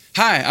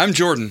Hi, I'm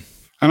Jordan.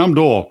 And I'm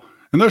Doyle.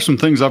 And there's some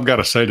things I've got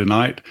to say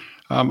tonight.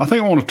 I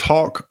think I want to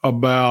talk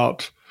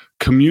about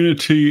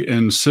community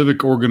and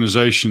civic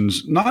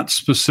organizations, not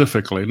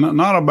specifically,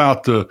 not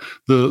about the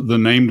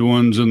named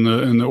ones and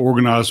the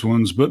organized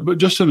ones, but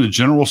just in a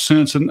general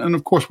sense. And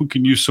of course, we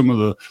can use some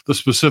of the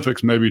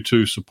specifics maybe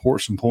to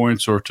support some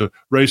points or to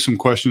raise some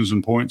questions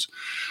and points,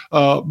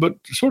 but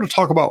sort of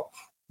talk about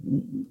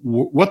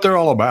what they're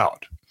all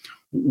about.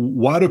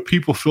 Why do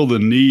people feel the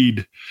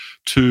need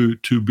to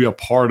be a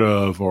part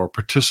of or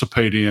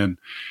participate in?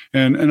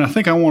 And I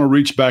think I want to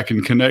reach back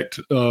and connect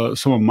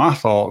some of my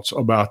thoughts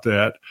about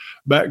that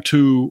back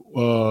to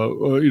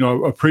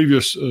a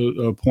previous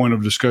point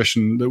of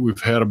discussion that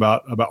we've had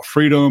about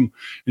freedom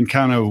and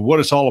kind of what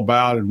it's all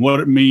about and what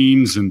it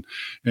means and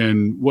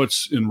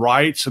what's in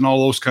rights and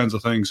all those kinds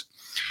of things.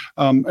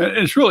 And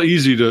it's really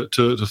easy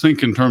to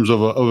think in terms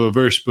of a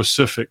very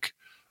specific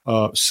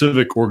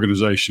civic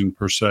organization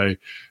per se,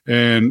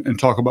 and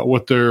talk about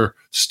what their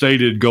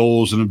stated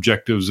goals and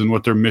objectives and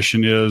what their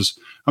mission is.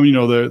 I mean,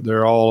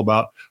 they're all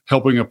about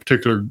helping a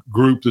particular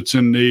group that's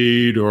in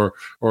need, or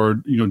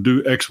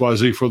do X, Y,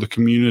 Z for the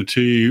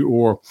community,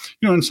 or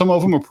and some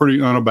of them are pretty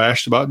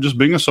unabashed about just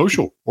being a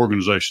social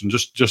organization,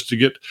 just to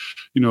get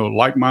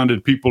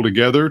like-minded people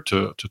together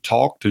to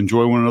talk, to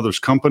enjoy one another's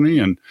company,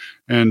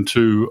 and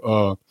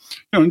to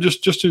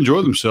just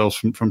enjoy themselves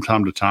from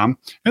time to time.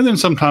 And then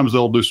sometimes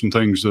they'll do some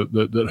things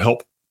that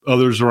help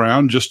others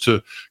around, just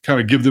to kind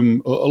of give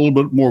them a little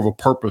bit more of a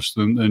purpose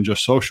than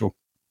just social.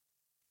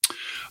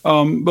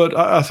 But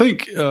I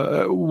think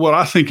what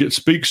I think it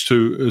speaks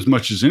to as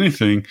much as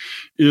anything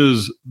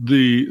is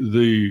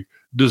the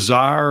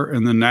desire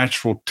and the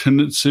natural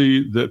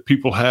tendency that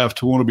people have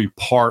to want to be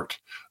part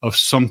of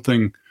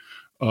something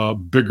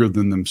bigger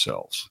than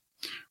themselves.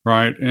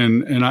 Right.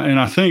 And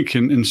I think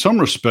in some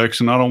respects,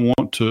 and I don't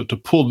want to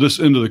pull this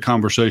into the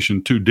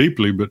conversation too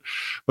deeply, but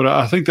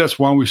I think that's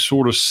why we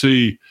sort of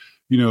see,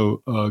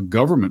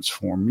 governments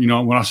form.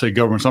 When I say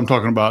governments, I'm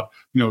talking about,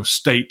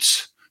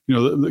 states,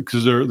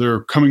 because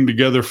they're coming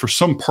together for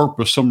some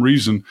purpose, some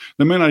reason.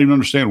 They may not even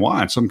understand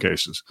why in some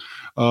cases.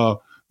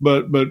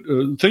 But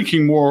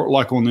thinking more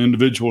like on the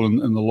individual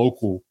and the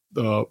local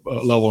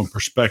level and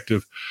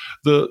perspective,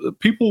 the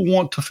people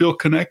want to feel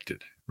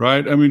connected.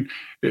 Right. I mean,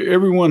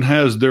 everyone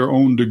has their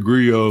own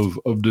degree of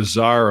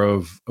desire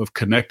of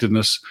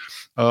connectedness.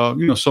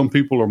 Some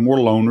people are more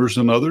loners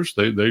than others.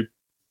 They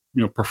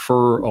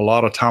prefer a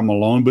lot of time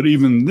alone. But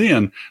even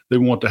then, they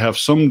want to have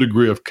some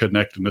degree of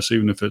connectedness,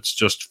 even if it's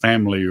just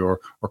family or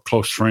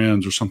close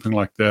friends or something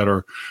like that,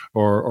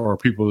 or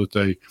people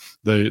that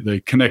they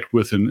connect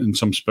with in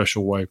some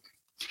special way.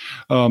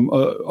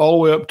 All the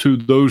way up to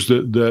those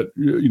that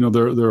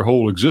their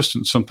whole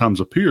existence sometimes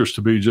appears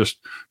to be just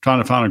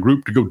trying to find a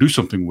group to go do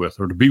something with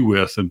or to be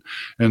with, and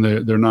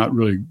they're not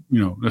really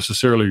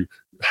necessarily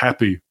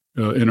happy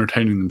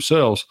entertaining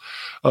themselves,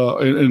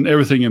 and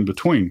everything in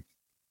between.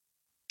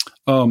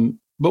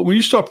 But when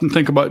you stop and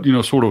think about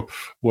sort of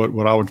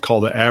what I would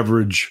call the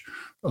average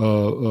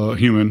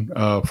human,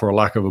 for a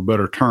lack of a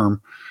better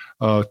term.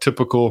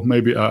 Typical,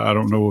 maybe I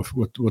don't know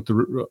what the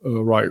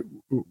right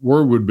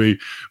word would be,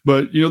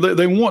 but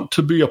they want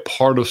to be a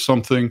part of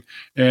something,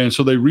 and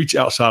so they reach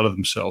outside of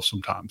themselves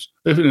sometimes.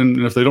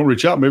 If they don't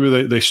reach out,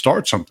 maybe they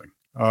start something.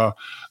 I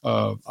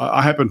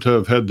happen to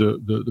have had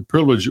the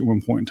privilege at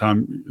one point in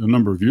time, a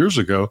number of years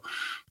ago,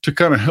 to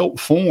kind of help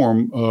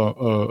form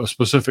a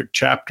specific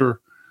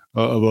chapter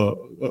of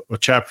a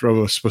chapter of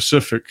a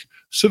specific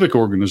civic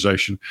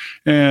organization,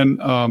 and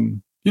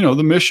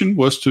the mission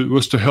was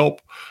to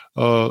help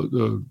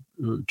the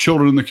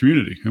children in the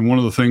community. And one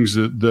of the things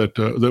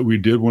that we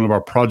did, one of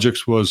our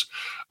projects was,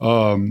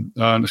 and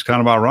it's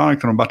kind of ironic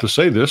that I'm about to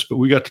say this, but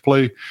we got to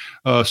play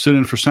sit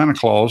in for Santa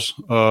Claus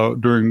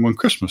during one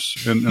Christmas,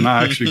 and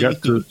I actually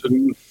got to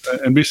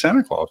and be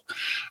Santa Claus.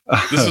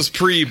 This was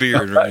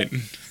pre-beard, right?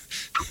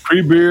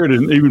 Pre-beard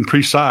and even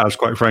pre-size,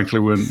 quite frankly.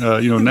 When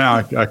now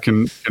I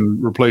can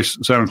replace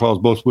Santa Claus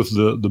both with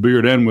the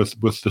beard and with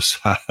the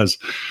size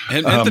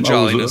and the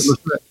jolliness.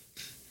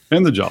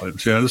 And the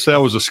jolliness. Yeah, let's say I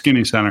was a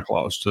skinny Santa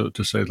Claus,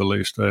 to say the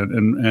least,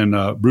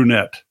 and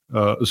brunette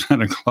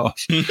Santa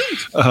Claus.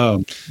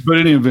 But in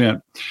any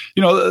event,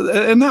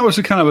 and that was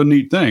a kind of a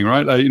neat thing,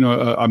 right?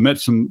 I met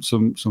some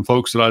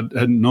folks that I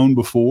hadn't known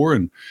before,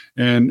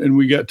 and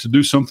we got to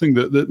do something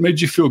that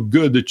made you feel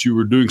good that you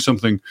were doing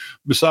something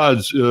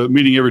besides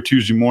meeting every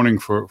Tuesday morning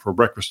for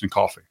breakfast and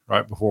coffee,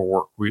 right before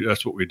work.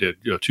 That's what we did.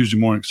 Tuesday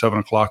morning at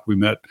 7:00, we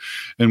met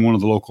in one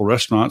of the local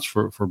restaurants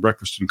for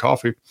breakfast and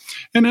coffee,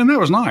 and that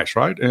was nice,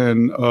 right?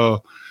 And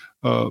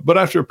but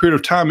after a period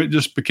of time, it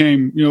just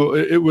became,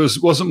 it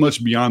wasn't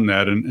much beyond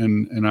that,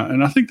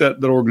 and I think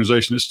that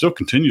organization, it still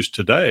continues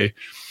today,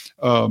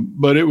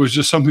 but it was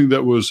just something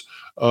that was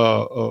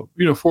for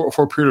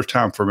a period of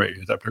time for me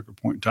at that particular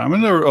point in time,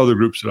 and there were other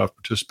groups that I've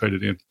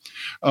participated in,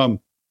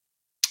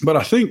 but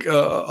I think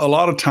a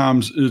lot of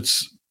times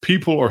it's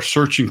people are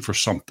searching for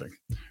something.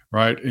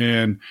 Right.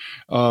 And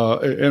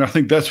I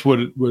think that's what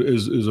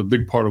is a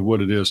big part of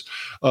what it is.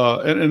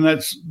 And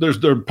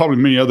there are probably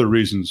many other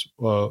reasons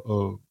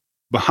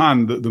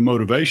behind the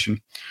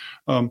motivation.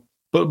 But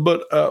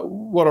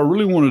what I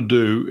really want to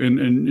do,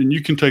 and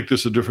you can take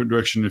this a different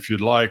direction if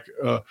you'd like,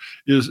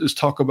 is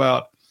talk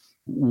about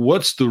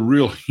what's the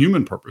real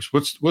human purpose.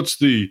 What's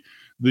the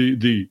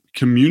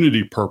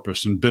community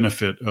purpose and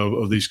benefit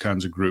of these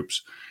kinds of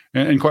groups.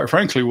 And quite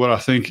frankly, what I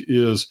think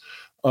is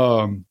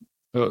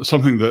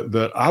something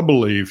that I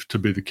believe to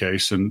be the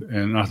case,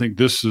 and I think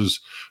this is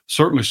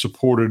certainly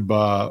supported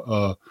by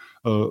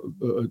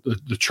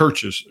the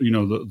churches,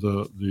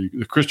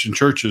 the Christian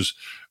churches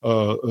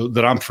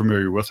that I'm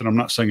familiar with, and I'm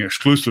not saying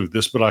exclusively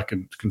this, but I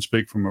can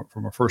speak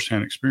from a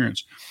firsthand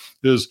experience,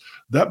 is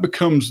that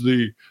becomes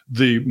the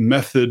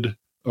method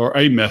or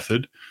a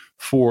method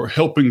for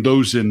helping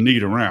those in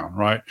need around,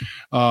 right?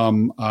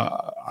 I'm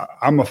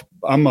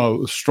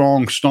a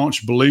strong,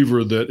 staunch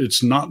believer that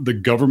it's not the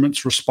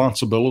government's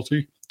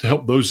responsibility to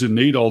help those in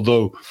need,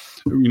 although,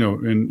 in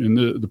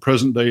the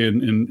present day in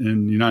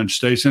the United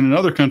States and in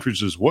other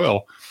countries as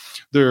well,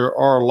 there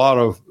are a lot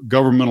of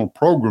governmental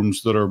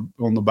programs that are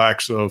on the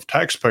backs of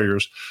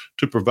taxpayers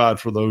to provide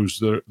for those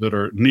that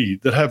are in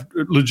need, that have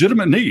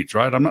legitimate needs,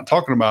 right? I'm not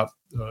talking about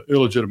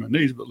illegitimate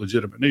needs, but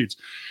legitimate needs.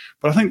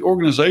 But I think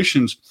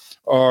organizations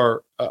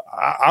are,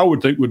 I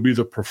would think, would be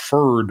the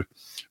preferred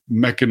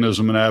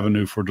mechanism and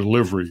avenue for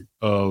delivery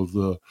of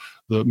the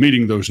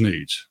meeting those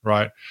needs,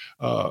 right?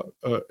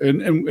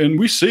 And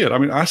we see it. I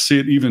mean, I see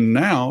it even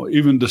now,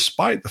 even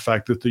despite the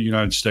fact that the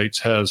United States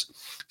has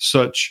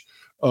such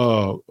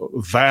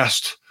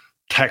vast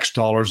tax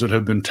dollars that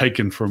have been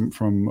taken from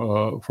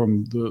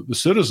the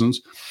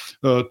citizens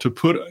to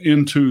put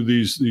into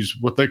these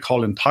what they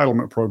call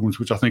entitlement programs,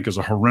 which I think is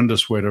a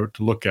horrendous way to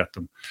look at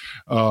them.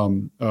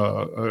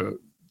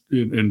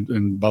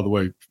 And by the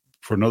way,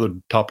 for another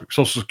topic,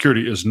 Social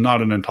Security is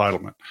not an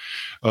entitlement.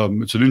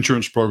 It's an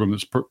insurance program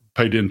that's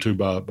paid into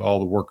by all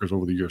the workers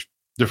over the years.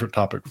 Different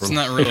topic. It's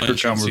not really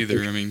insurance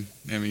either. I mean,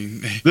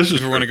 this is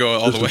if we want to go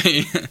all the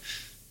way.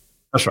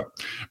 That's right,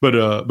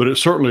 but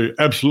it's certainly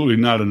absolutely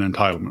not an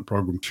entitlement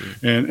program, sure.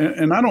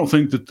 And I don't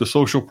think that the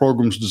social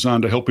programs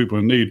designed to help people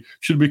in need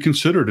should be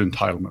considered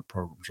entitlement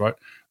programs, right?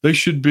 They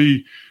should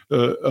be,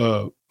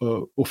 well,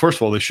 first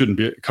of all, they shouldn't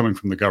be coming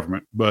from the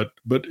government, but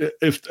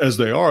if as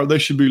they are, they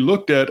should be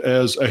looked at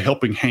as a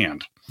helping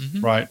hand,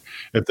 right?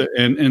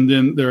 And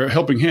then they're a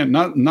helping hand,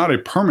 not a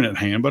permanent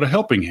hand, but a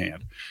helping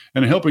hand,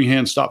 and a helping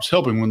hand stops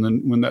helping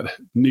when that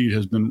need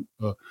has been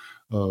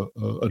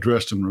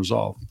addressed and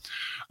resolved.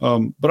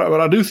 But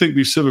I do think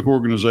these civic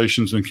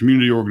organizations and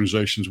community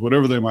organizations,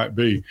 whatever they might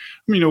be,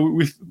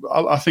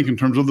 I think in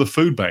terms of the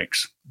food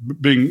banks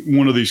being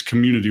one of these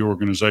community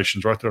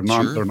organizations, right? They're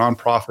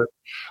nonprofit.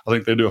 I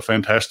think they do a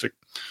fantastic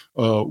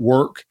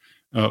work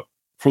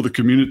for the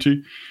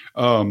community,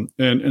 and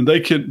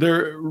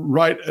they're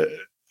right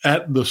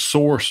at the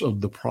source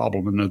of the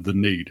problem and of the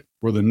need,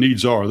 where the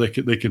needs are. They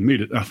can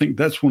meet it. And I think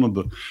that's one of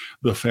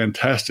the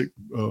fantastic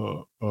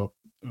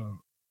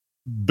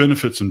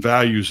benefits and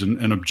values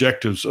and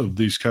objectives of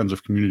these kinds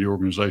of community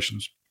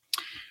organizations.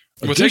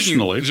 Well,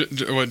 additionally,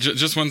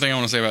 just one thing I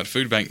want to say about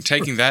food bank,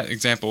 taking that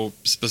example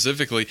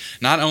specifically,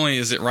 not only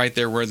is it right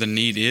there where the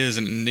need is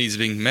and it needs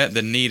being met,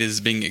 the need is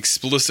being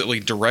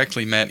explicitly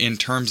directly met in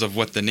terms of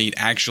what the need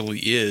actually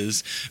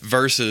is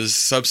versus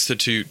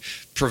substitute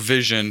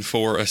provision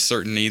for a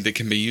certain need that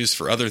can be used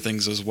for other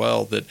things as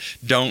well that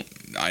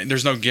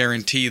there's no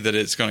guarantee that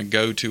it's going to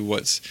go to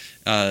what's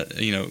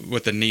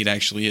what the need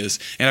actually is.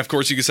 And of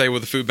course you could say, well,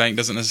 the food bank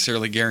doesn't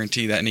necessarily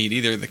guarantee that need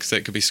either, because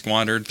it could be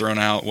squandered, thrown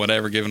out,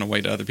 whatever, given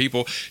away to other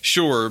people.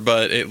 Sure,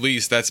 but at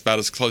least that's about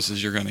as close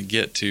as you're going to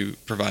get to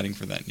providing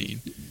for that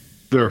need.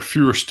 There are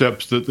fewer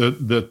steps that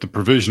the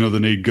provision of the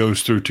need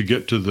goes through to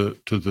get to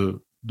the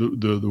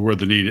where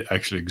the need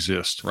actually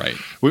exists, right?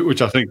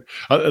 Which I think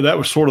that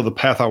was sort of the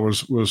path I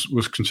was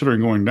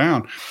considering going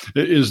down.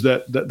 Is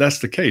that's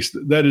the case?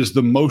 That is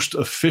the most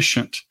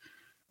efficient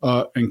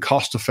and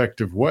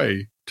cost-effective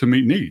way to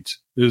meet needs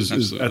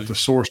is at the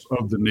source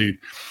of the need,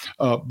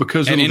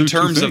 because and in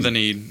terms of the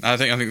need, I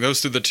think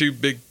those are the two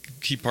big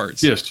key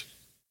parts. Yes,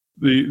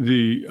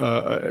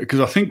 because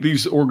I think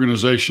these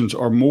organizations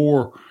are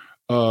more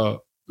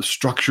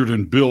structured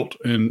and built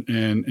and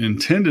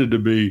intended to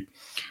be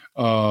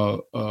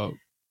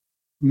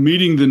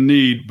meeting the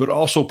need, but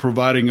also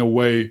providing a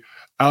way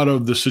out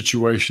of the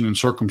situation and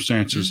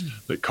circumstances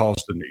that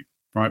caused the need,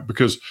 right?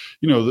 Because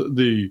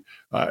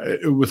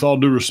with all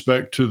due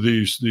respect to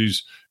these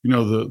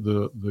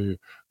the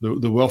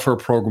welfare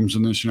programs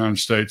in this United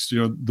States,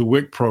 the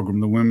WIC program,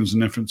 the Women's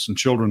and Infants and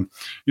Children,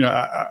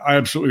 I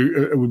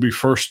absolutely it would be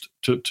first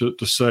to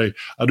say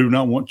I do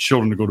not want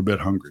children to go to bed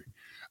hungry.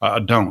 I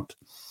don't,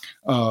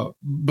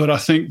 but I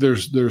think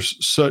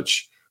there's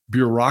such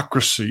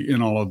bureaucracy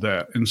in all of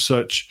that and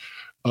such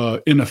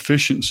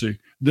inefficiency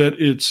that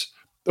it's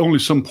only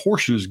some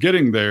portion is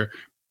getting there,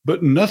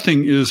 but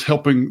nothing is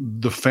helping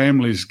the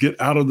families get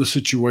out of the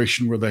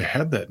situation where they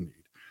had that need.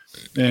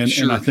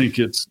 And I think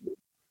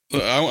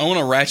I want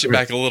to ratchet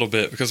back a little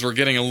bit because we're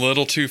getting a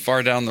little too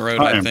far down the road,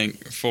 I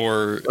think,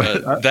 for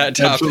that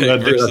topic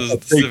versus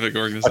the civic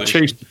organization. I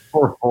chased the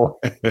purple.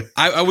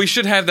 We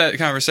should have that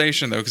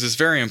conversation though, because it's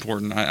very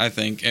important. I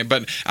think,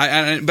 but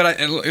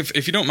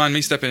if you don't mind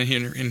me stepping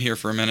in here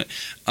for a minute,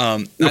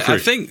 I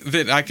think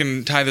that I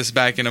can tie this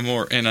back in a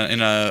more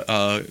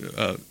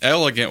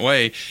elegant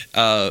way.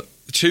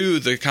 To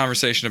the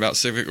conversation about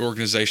civic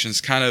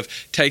organizations, kind of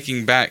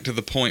taking back to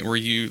the point where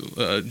you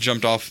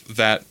jumped off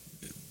that,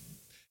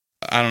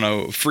 I don't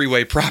know,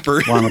 freeway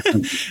proper,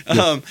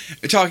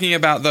 talking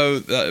about though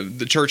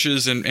the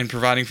churches and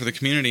providing for the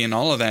community and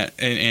all of that,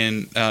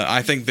 and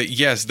I think that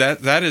yes,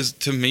 that is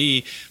to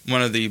me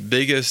one of the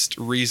biggest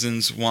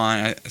reasons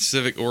why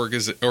civic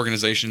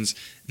organizations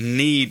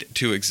need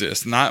to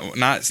exist.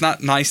 It's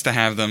not nice to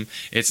have them.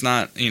 It's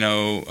not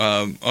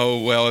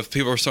oh well, if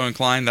people are so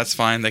inclined, that's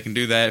fine. They can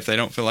do that. If they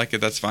don't feel like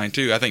it, that's fine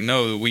too. I think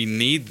no, we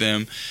need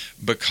them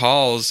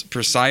because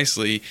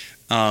precisely.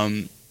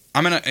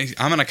 I'm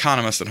an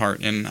economist at heart,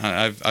 and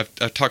I've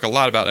talked a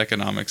lot about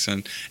economics,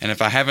 and if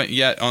I haven't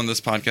yet on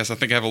this podcast, I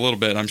think I have a little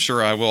bit. I'm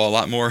sure I will a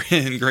lot more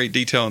in great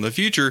detail in the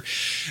future.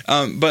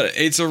 But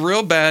it's a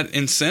real bad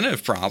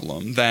incentive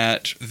problem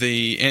that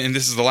and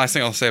this is the last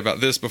thing I'll say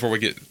about this before we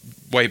get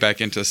way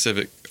back into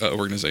civic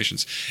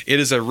organizations. It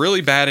is a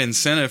really bad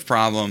incentive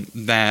problem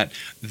that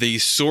the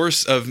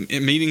source of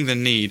meeting the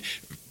need.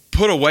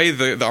 Put away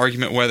the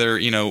argument whether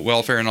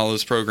welfare and all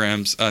those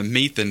programs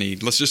meet the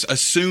need. Let's just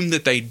assume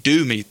that they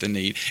do meet the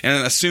need,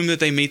 and assume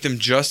that they meet them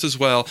just as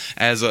well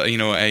as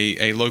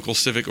a local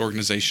civic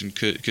organization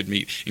could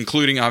meet,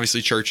 including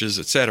obviously churches,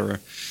 etc.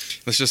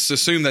 Let's just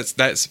assume that's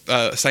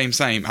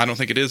same. I don't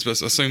think it is,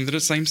 but assume that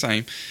it's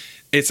same.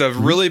 It's a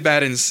really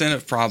bad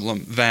incentive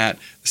problem that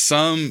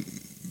some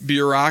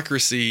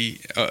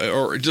bureaucracy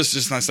or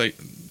just not say.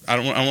 I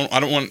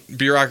don't want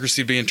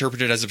bureaucracy to be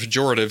interpreted as a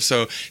pejorative.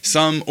 So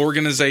some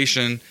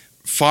organization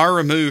far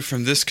removed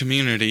from this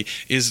community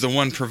is the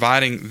one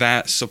providing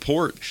that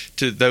support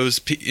to those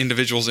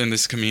individuals in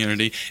this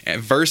community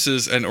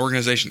versus an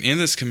organization in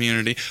this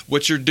community.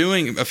 What you're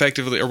doing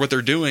effectively, or what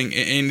they're doing,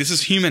 and this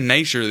is human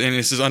nature, and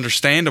this is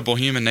understandable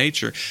human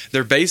nature,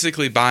 they're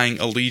basically buying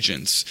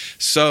allegiance.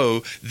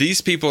 So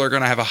these people are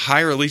going to have a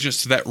higher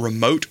allegiance to that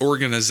remote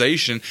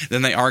organization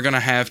than they are going to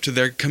have to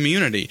their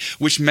community,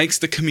 which makes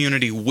the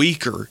community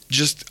weaker,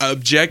 just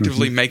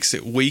objectively makes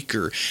it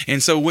weaker.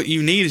 And so what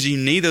you need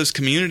is those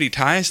community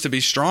ties to be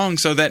strong,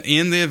 so that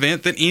in the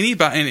event that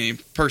any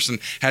person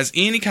has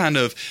any kind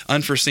of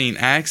unforeseen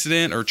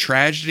accident or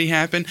tragedy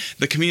happen,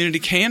 the community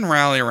can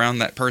rally around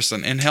that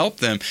person and help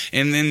them.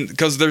 And then,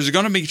 because there's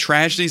going to be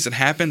tragedies that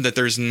happen that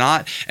there's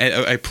not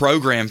a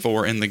program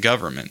for in the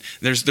government.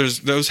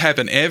 Those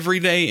happen every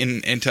day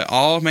and to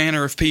all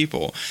manner of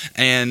people,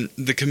 and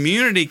the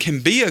community can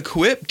be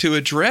equipped to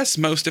address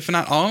most, if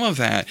not all, of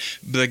that.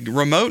 The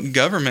remote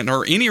government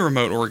or any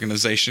remote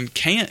organization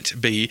can't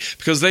be,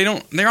 because they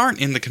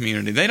aren't in the community.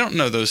 They don't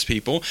know those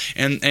people,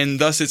 and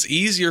thus it's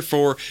easier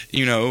for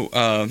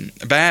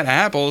bad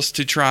apples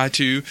to try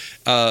to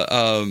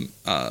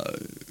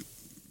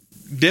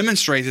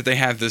demonstrate that they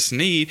have this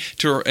need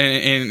to,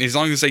 and as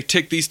long as they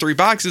tick these three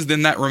boxes,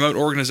 then that remote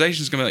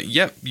organization is going to be like,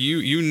 yep,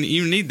 you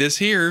need this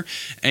here,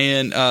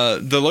 and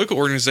the local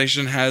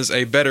organization has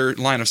a better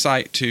line of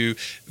sight to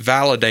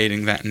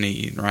validating that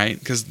need, right?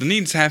 Because the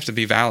needs have to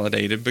be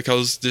validated,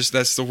 because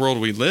that's the world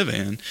we live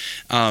in.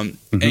 And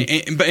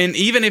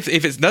even if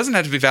it doesn't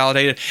have to be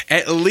validated,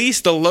 at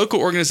least the local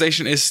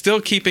organization is still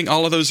keeping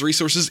all of those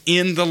resources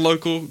in the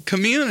local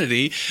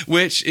community,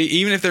 which,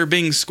 even if they're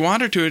being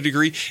squandered to a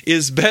degree,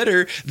 is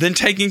better than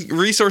taking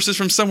resources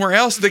from somewhere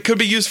else that could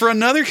be used for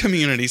another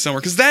community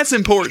somewhere, because that's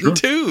important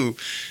too.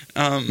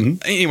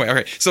 Anyway,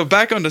 okay, so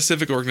back onto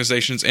civic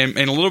organizations and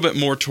a little bit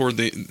more toward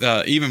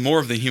the even more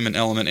of the human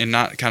element, and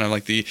not kind of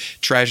like the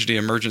tragedy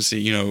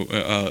emergency,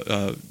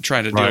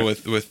 trying to deal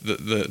with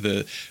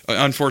the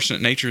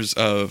unfortunate natures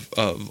of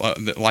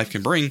that life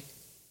can bring.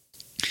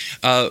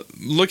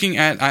 Looking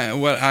at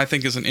what I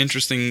think is an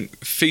interesting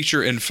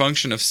feature and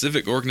function of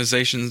civic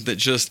organizations that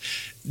just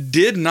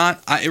did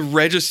not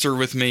register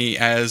with me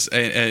as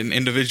an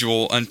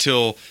individual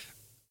until,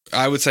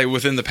 I would say,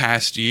 within the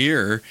past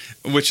year,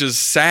 which is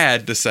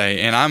sad to say,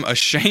 and I'm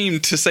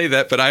ashamed to say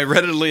that, but I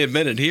readily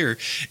admit it here,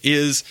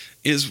 is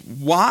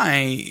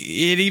why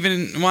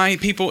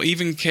people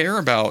even care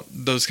about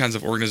those kinds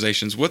of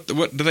organizations. What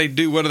do they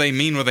do? What do they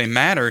mean? What do they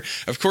matter?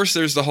 Of course,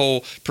 there's the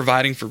whole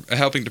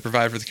helping to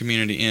provide for the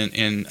community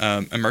in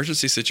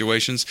emergency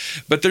situations,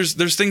 but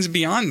there's things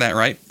beyond that,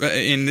 right?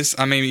 In this,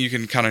 I mean, you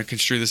can kind of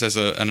construe this as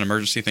an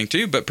emergency thing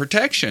too, but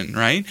protection,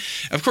 right?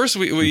 Of course,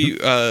 certainly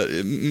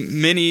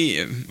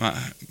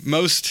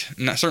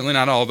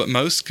not all, but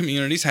most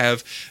communities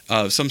have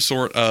some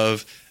sort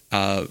of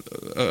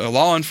a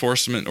law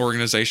enforcement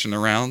organization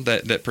around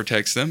that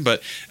protects them.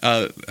 But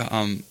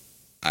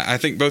I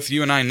think both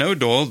you and I know,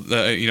 Doyle,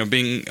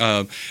 being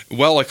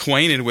well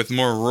acquainted with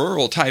more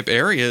rural type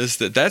areas,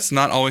 that's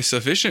not always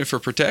sufficient for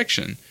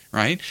protection,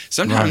 right?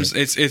 Sometimes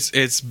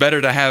it's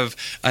better to have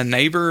a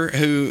neighbor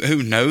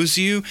who knows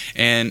you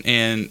and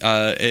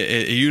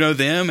you know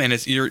them, and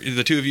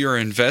the two of you are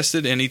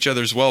invested in each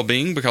other's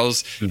well-being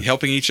because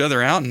helping each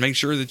other out and make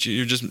sure that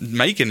you're just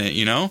making it,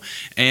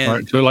 And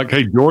right. So like,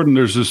 hey, Jordan,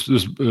 there's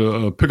this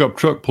pickup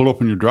truck pulled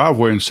up in your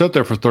driveway and sat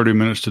there for 30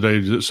 minutes today.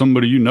 Is it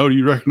somebody you know? Do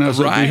you recognize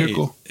that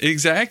vehicle?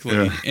 Exactly.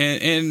 Yeah.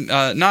 And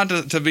not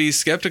to be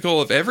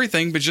skeptical of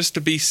everything, but just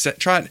to be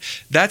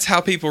that's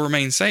how people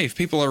remain safe.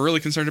 People are really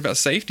concerned about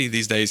safety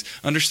these days,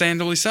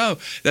 understandably so.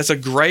 That's a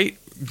great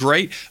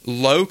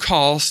low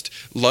cost,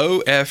 low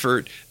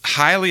effort,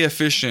 highly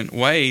efficient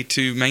way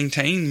to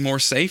maintain more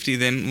safety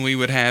than we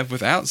would have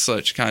without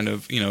such kind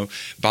of,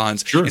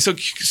 bonds. Sure. And so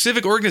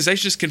civic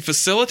organizations can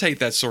facilitate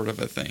that sort of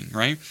a thing,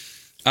 right?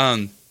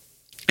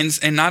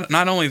 And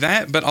not only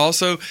that, but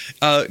also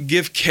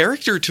give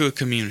character to a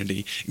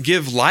community,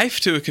 give life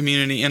to a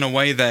community in a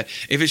way that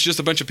if it's just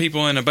a bunch of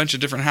people in a bunch of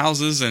different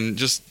houses and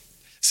just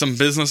some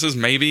businesses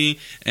maybe,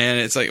 and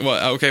it's like,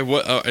 well, okay,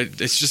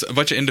 it's just a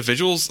bunch of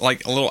individuals,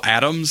 like little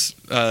atoms,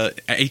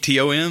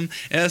 ATOMs,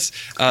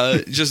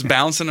 just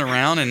bouncing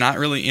around and not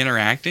really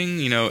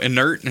interacting,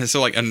 inert, and so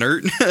like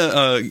inert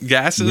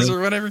gases or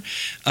whatever.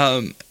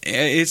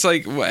 It's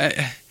like,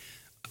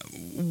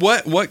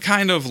 what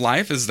kind of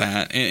life is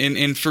that?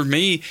 And for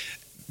me,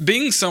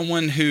 being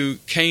someone who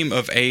came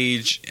of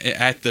age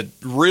at the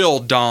real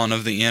dawn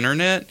of the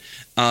internet,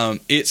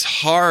 it's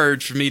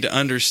hard for me to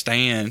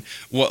understand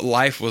what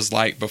life was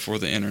like before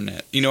the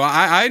internet.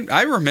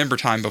 I remember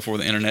time before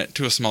the internet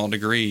to a small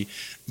degree,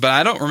 but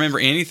I don't remember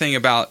anything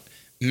about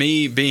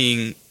me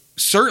being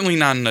certainly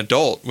not an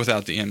adult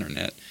without the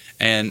internet,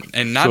 and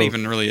not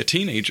even really a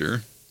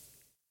teenager.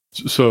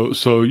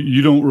 So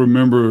you don't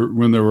remember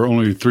when there were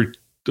only 3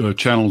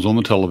 channels on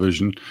the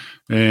television,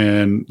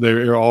 and they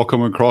were all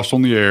coming across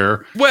on the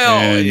air. Well,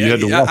 and you had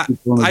to watch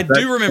I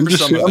do remember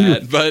some of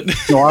that, but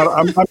no,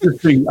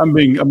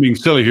 I'm being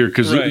silly here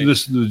because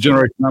the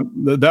generation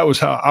that was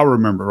how I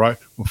remember. Right.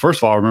 Well, first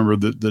of all, I remember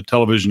that the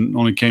television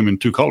only came in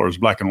 2 colors,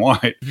 black and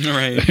white.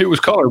 Right. It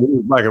was color, but it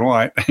was black and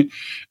white.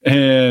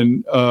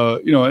 And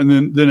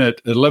and then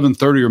at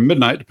 11:30 or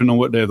midnight, depending on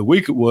what day of the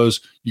week it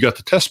was, you got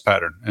the test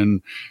pattern.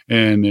 And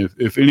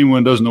if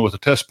anyone doesn't know what the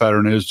test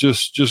pattern is,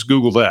 just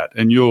Google that,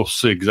 and you'll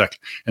see exactly.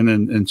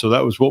 And so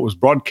that was what was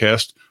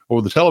broadcast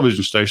over the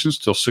television stations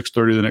till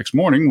 6:30 the next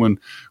morning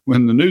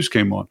when the news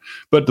came on.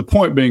 But the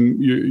point being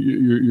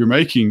you're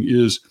making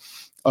is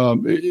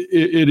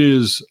it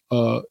is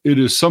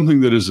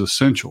something that is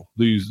essential.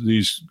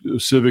 These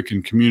civic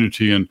and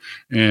community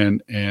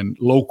and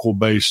local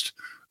based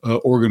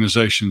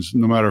organizations,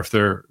 no matter if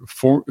they're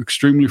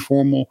extremely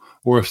formal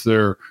or if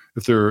they're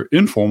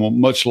informal,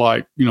 much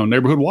like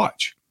Neighborhood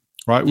Watch,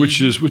 right?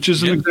 Mm-hmm. Which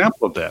is an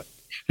example of that.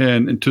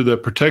 And to the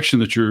protection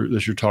that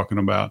you're talking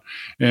about,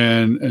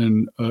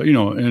 and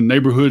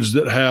neighborhoods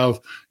that have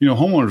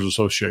homeowners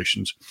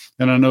associations,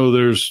 and I know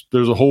there's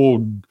a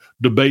whole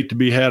debate to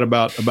be had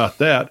about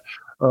that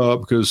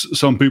because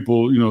some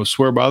people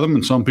swear by them,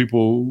 and some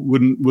people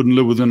wouldn't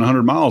live within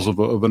 100 miles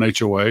of an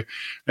HOA,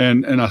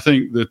 and I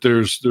think that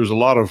there's a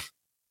lot of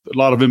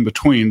in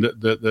between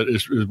that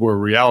is where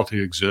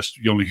reality exists.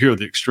 You only hear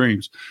the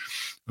extremes,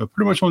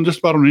 pretty much on just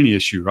about on any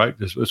issue, right?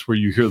 That's where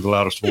you hear the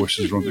loudest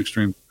voices on the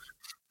extreme.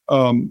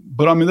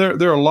 But I mean,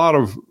 there are a lot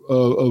of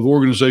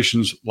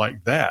organizations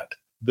like that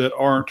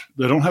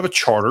don't have a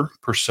charter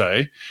per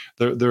se.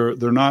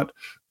 They're not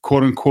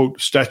quote unquote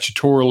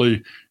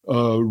statutorily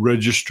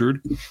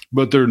registered,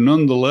 but they're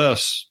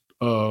nonetheless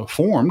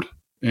formed.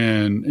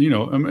 And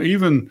I mean,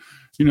 even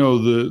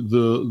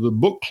the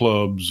book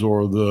clubs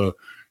or the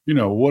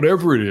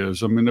whatever it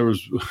is. I mean, there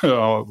was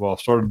I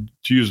started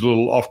to use a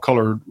little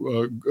off-color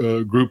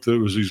group that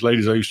was these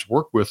ladies I used to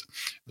work with.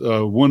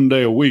 One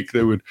day a week,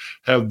 they would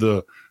have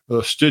the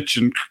Stitch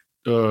and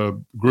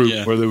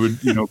group where they would,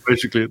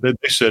 basically they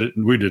said it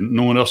and we didn't.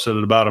 No one else said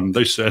it about them.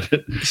 They said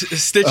it.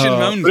 Stitch and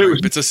Moan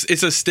group. It's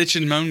a Stitch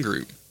and Moan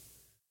group.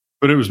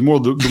 But it was more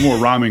the more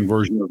rhyming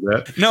version of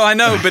that. No, I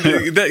know, but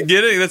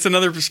get it? That's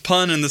another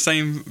pun in the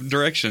same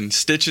direction.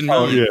 Stitch and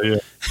Moan. Oh yeah,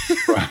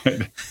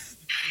 right.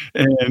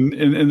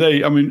 And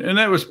they, I mean, and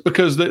that was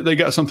because they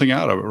got something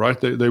out of it, right?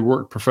 They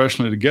worked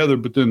professionally together,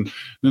 but then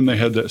they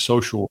had that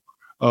social,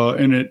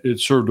 and it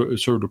served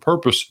a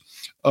purpose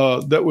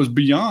that was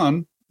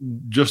beyond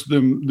just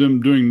them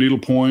doing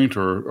needlepoint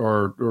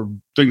or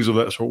things of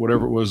that sort,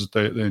 whatever it was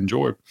that they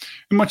enjoyed.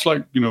 And much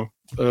like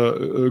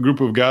a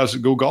group of guys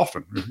that go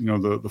golfing,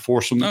 the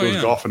foursome that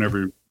goes golfing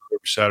every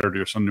Saturday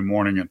or Sunday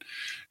morning,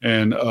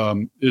 and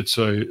it's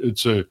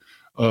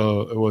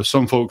what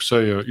some folks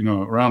say, a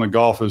round of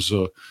golf is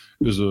a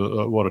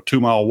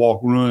 2-mile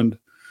walk ruined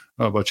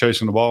by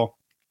chasing the ball.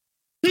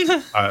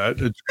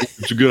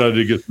 It's a good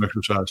idea to get some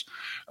exercise.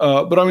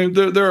 But I mean,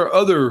 there are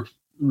other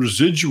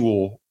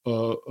residual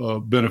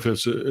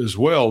benefits as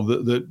well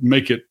that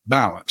make it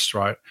balanced,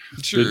 right?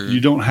 Sure. That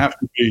you don't have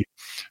to be,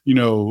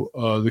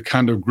 the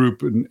kind of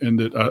group, and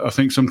that I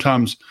think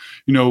sometimes,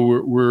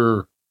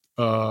 we're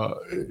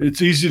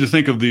it's easy to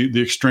think of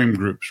the extreme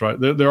groups, right?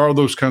 There are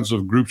those kinds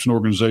of groups and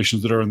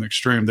organizations that are in the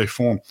extreme. They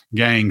form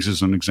gangs,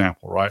 as an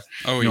example, right?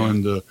 Oh, yeah.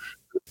 And but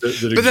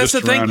that's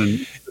the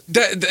thing.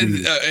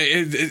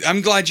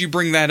 I'm glad you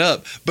bring that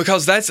up,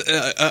 because that's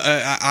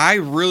I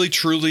really,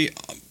 truly,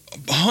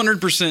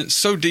 100%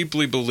 so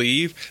deeply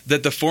believe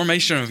that the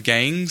formation of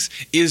gangs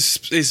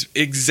is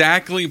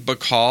exactly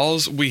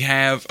because we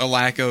have a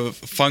lack of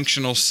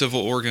functional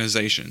civil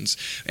organizations,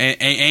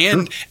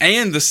 and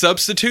the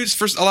substitutes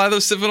for a lot of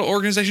those civil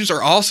organizations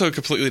are also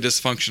completely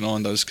dysfunctional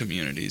in those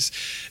communities.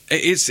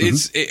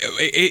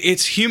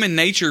 It's human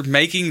nature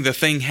making the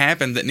thing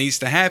happen that needs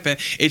to happen.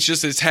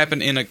 It's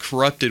happened in a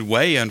corrupted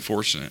way,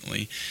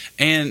 unfortunately,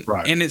 and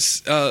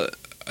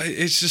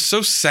it's just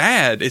so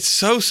sad. It's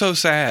so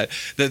sad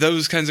that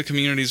those kinds of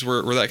communities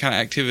where that kind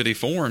of activity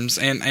forms.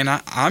 And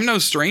I'm no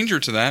stranger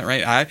to that,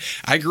 right?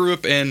 I grew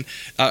up in,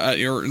 or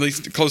at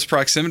least close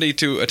proximity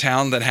to a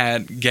town that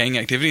had gang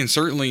activity, and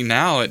certainly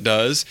now it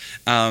does.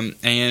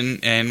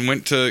 And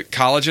went to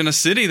college in a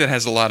city that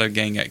has a lot of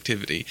gang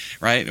activity,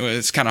 right?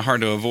 It's kind of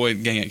hard to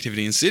avoid gang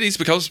activity in cities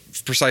because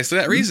precisely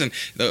that reason.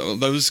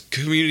 Those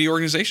community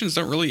organizations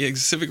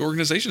civic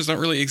organizations don't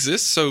really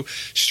exist so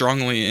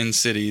strongly in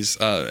cities,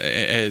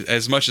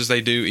 as much as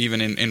they do even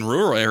in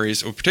rural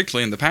areas, or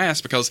particularly in the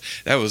past, because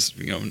that was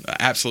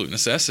absolute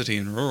necessity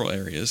in rural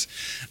areas.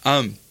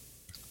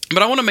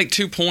 But I want to make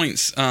 2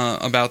 points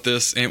about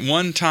this, and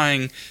one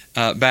tying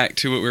back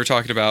to what we were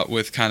talking about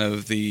with kind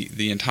of the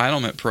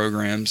entitlement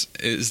programs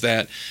is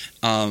that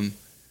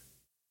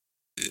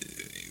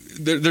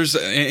there's,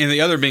 and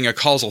the other being a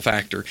causal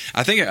factor.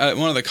 I think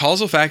one of the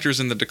causal factors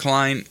in the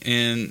decline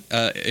in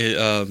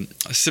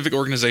civic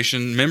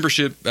organization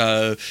membership,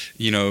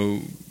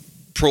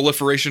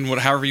 proliferation,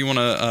 however you want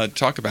to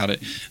talk about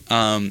it.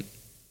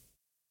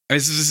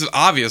 This is an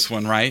obvious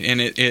one, right?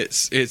 And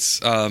it's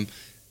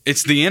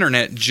the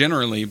internet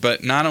generally,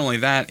 but not only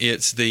that,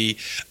 it's the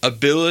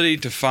ability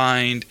to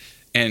find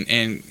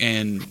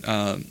and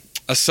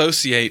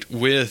associate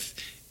with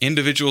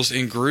individuals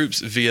in groups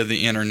via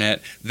the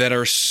internet that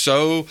are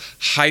so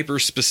hyper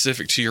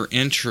specific to your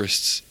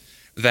interests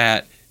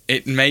that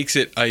it makes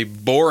it a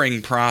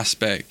boring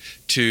prospect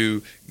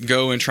to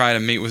go and try to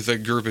meet with a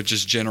group of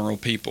just general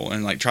people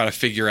and try to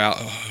figure out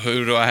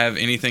who do I have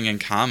anything in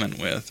common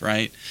with,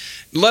 right?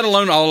 Let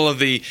alone all of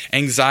the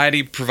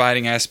anxiety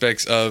providing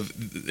aspects of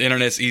the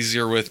internet's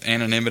easier with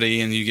anonymity,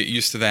 and you get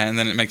used to that, and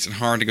then it makes it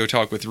hard to go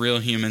talk with real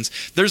humans.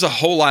 There's a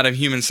whole lot of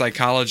human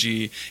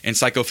psychology and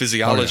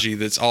psychophysiology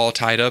that's all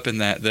tied up in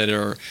that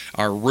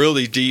are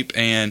really deep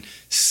and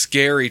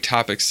scary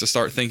topics to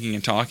start thinking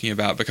and talking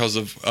about because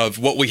of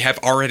what we have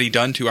already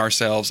done to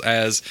ourselves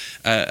as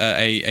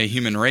a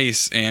human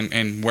race,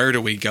 and where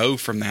do we go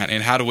from that,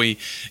 and how do we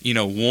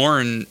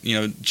warn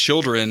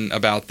children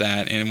about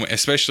that, and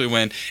especially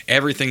when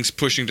everything's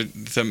pushing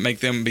to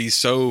make them be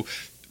so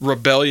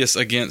rebellious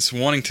against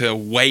wanting to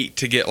wait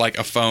to get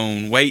a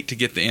phone, wait to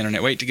get the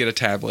internet, wait to get a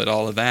tablet,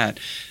 all of that.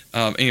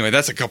 Anyway,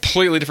 that's a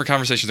completely different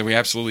conversation that we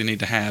absolutely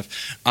need to have.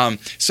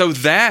 So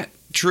that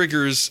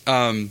triggers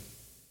a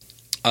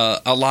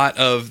lot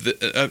of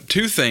the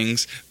two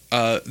things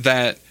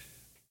that.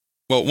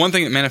 Well, one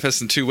thing that manifests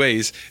in two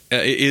ways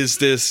is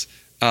this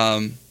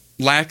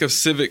lack of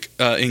civic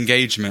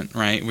engagement,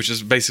 right? Which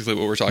is basically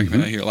what we're talking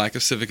about here, lack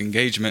of civic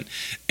engagement,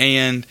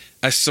 and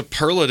a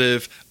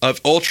superlative of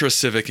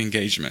ultra-civic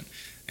engagement.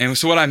 And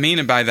so what I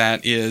mean by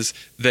that is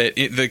that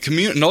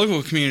the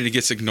local community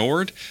gets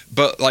ignored,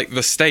 but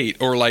the state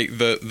or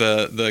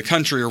the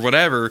country or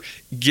whatever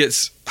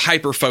gets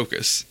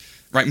hyper-focused,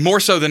 right?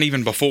 More so than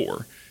even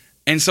before.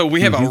 And so we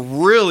have a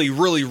really,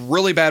 really,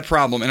 really bad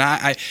problem. And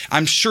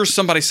I'm sure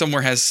somebody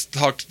somewhere has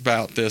talked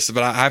about this,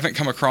 but I haven't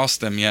come across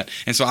them yet.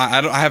 And so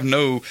I have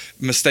no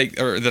mistake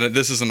or that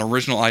this is an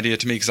original idea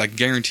to me, because I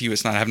guarantee you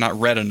it's not. I have not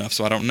read enough,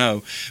 so I don't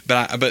know.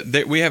 But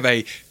we have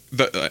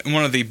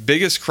one of the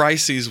biggest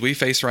crises we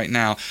face right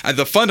now.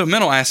 The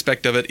fundamental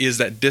aspect of it is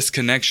that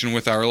disconnection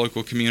with our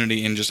local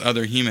community and just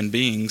other human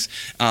beings.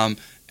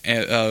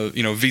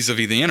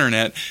 Vis-a-vis the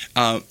internet,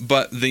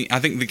 but I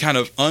think the kind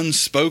of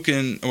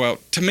unspoken, well,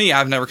 to me,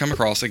 I've never come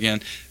across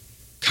again,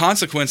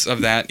 consequence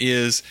of that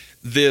is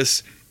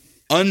this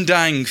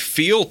undying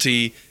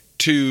fealty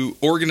to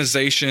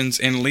organizations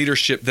and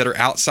leadership that are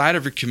outside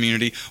of your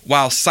community,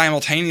 while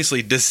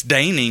simultaneously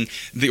disdaining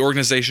the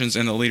organizations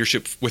and the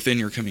leadership within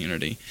your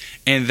community.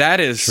 And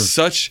that is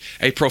such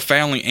a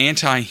profoundly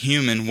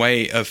anti-human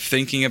way of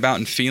thinking about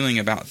and feeling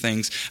about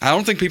things. I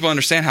don't think people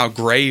understand how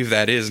grave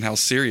that is and how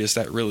serious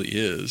that really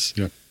is.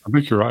 Yeah. I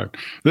think you're right.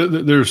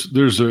 There's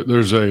a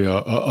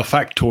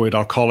factoid,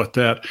 I'll call it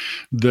that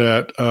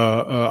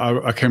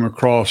I came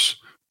across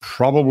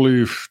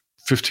probably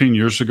 15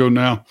 years ago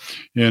now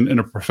in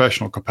a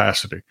professional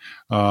capacity.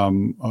 I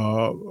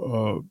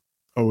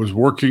was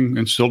working,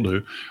 and still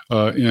do,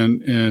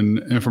 in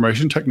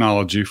information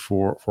technology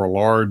for a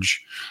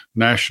large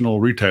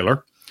national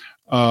retailer.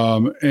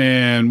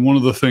 And one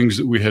of the things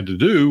that we had to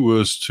do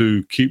was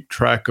to keep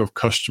track of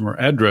customer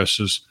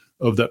addresses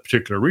of that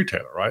particular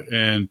retailer, right?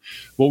 And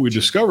what we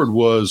discovered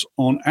was,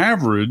 on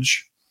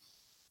average,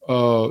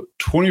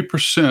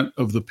 20%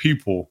 of the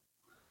people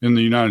in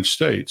the United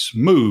States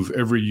move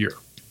every year,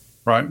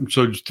 right? And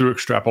so just through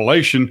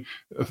extrapolation,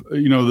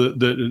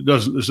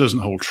 this doesn't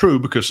hold true,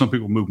 because some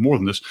people move more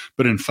than this.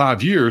 But in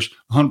 5 years,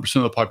 100%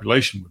 of the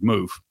population would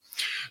move.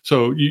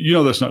 So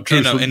that's not true.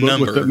 In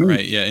number,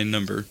 right? Yeah, in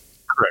number.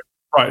 Correct.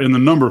 Right, and the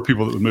number of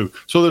people that would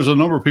move. So there's a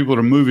number of people that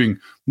are moving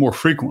more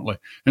frequently.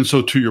 And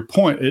so, to your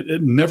point,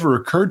 it never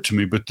occurred to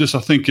me, but this, I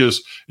think,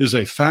 is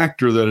a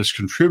factor that has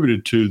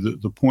contributed to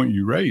the point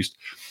you raised,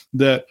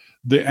 that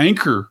the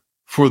anchor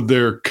for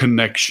their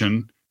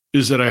connection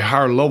is at a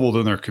higher level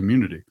than their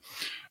community.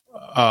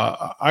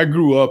 I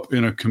grew up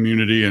in a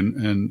community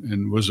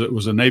and was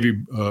a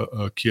Navy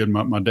kid.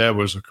 My dad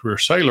was a career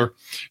sailor,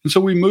 and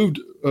so we moved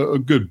a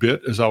good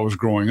bit as I was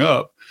growing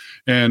up.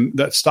 And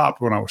that stopped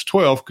when I was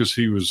 12, because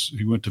he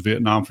went to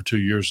Vietnam for 2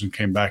 years and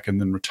came back and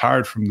then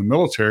retired from the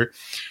military.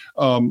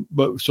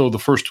 But so the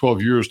first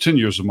 10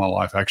 years of my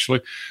life,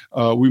 actually,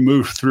 we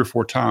moved 3 or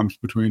 4 times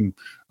between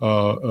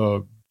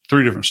 3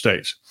 different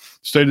states.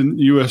 Stayed in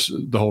the U.S.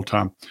 the whole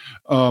time.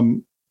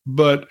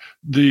 But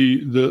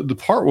the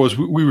part was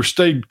we were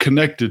stayed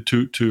connected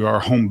to our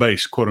home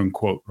base, quote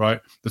unquote, right?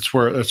 That's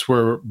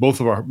where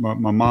both of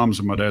my mom's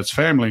and my dad's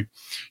family,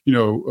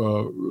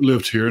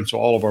 lived here, and so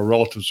all of our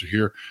relatives are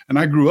here. And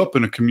I grew up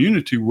in a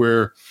community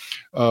where,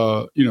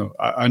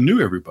 I knew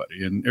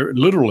everybody, and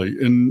literally,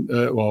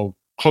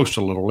 close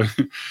to literally,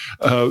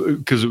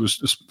 because it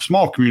was a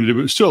small community,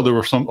 but still there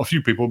were a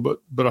few people, but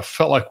I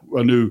felt like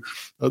I knew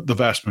the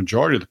vast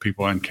majority of the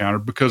people I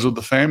encountered because of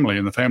the family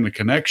and the family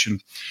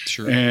connection.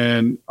 Sure.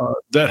 And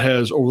that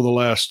has, over the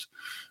last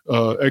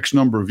X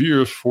number of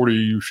years,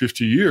 40,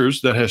 50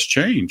 years, that has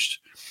changed,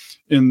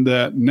 in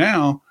that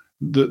now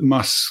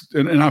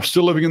and I'm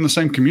still living in the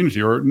same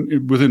community, or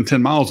within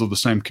 10 miles of the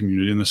same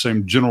community, in the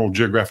same general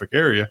geographic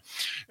area.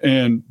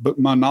 But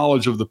my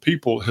knowledge of the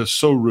people has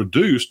so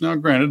reduced. Now,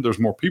 granted, there's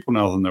more people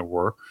now than there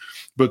were,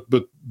 but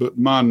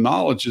my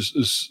knowledge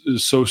is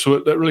so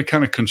that really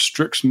kind of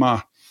constricts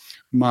my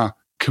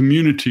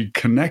community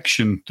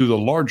connection through the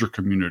larger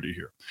community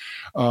here.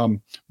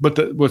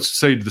 But what's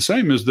stayed the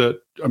same is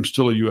that I'm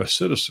still a U.S.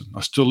 citizen. I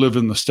still live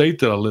in the state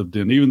that I lived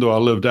in, even though I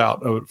lived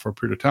out of it for a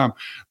period of time.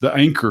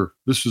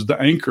 This is the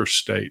anchor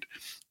state.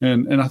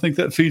 And I think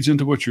that feeds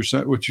into what you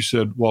said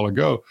a while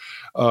ago.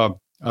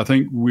 I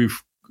think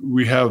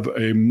we have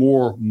a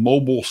more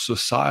mobile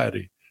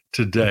society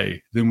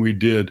today than we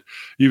did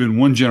even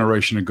one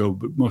generation ago,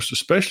 but most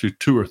especially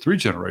 2 or 3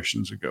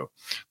 generations ago.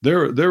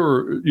 There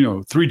were,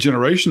 3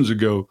 generations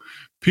ago,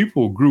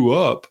 people grew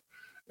up,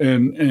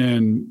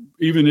 and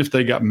even if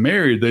they got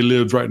married, they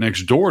lived right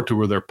next door to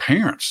where their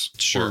parents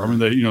Sure. were. I mean,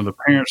 the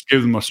parents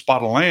gave them a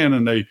spot of land,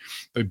 and they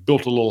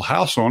built a little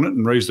house on it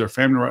and raised their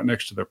family right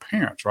next to their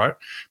parents, right?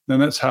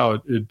 And that's how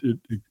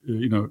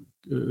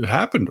it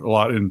happened a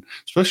lot,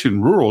 especially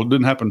in rural. It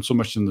didn't happen so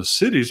much in the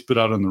cities, but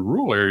out in the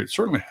rural area, it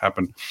certainly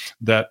happened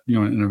that,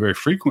 in a very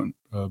frequent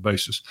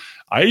basis.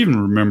 I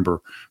even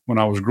remember when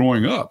I was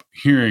growing up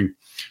hearing,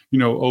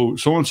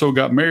 so-and-so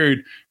got married,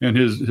 and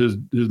his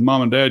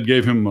mom and dad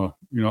gave him a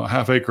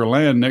half-acre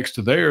land next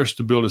to theirs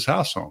to build his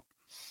house on,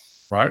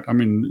 right? I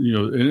mean,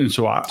 and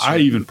so I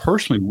even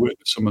personally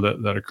witnessed some of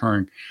that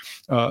occurring,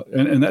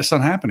 and that's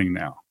not happening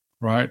now,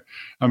 right?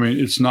 I mean,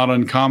 it's not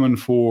uncommon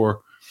for,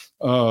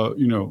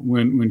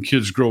 when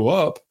kids grow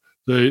up,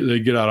 they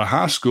get out of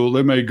high school,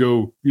 they may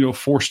go,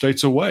 4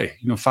 states away,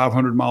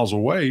 500 miles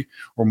away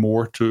or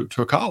more to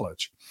a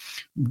college,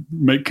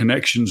 make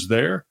connections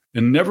there,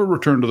 and never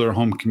return to their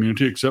home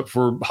community except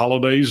for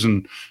holidays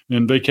and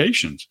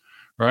vacations,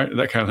 right?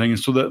 That kind of thing. And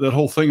so that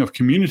whole thing of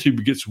community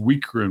gets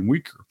weaker and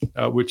weaker,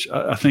 which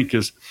I think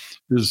is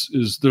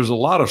there's a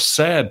lot of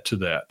sad to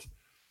that.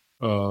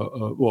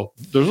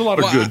 There's a lot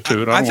of good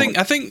to it. I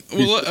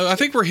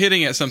think we're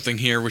hitting at something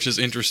here, which is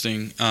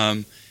interesting.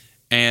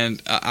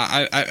 And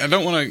I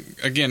don't want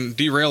to, again,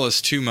 derail us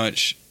too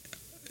much,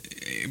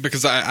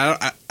 because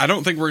I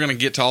don't think we're going to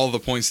get to all of the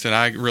points that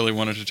I really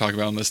wanted to talk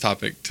about on this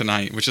topic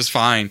tonight, which is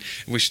fine.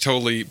 We should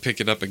totally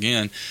pick it up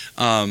again.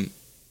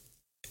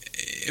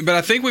 But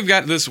I think we've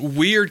got this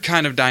weird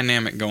kind of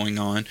dynamic going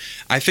on.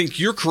 I think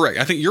you're correct.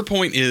 I think your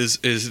point is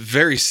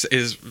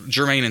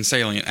germane and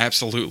salient.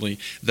 Absolutely,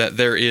 that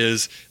there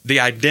is the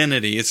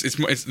identity. It's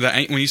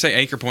when you say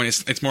anchor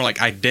point, it's more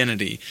like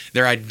identity.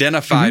 They're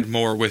identified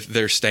more with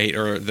their state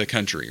or the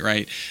country,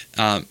 right?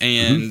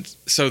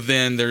 So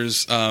then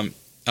there's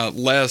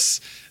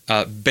less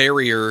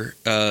barrier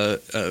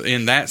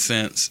in that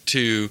sense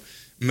to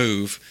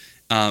move.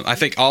 I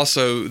think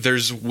also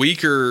there's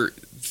weaker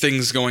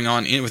things going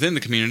on within the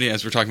community,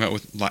 as we're talking about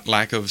with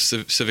lack of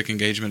civic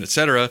engagement, et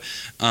cetera,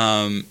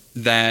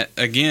 that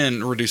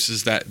again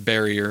reduces that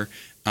barrier.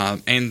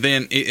 And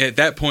then at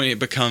that point it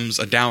becomes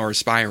a downward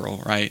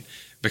spiral, right?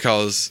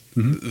 Because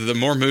the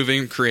more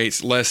moving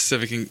creates less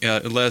civic,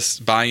 less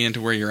buy-in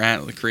to where you're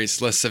at, it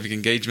creates less civic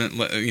engagement,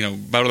 blah,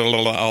 blah,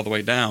 blah, blah, all the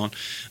way down.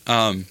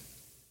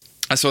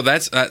 So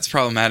that's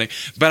problematic.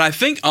 But I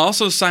think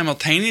also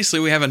simultaneously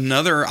we have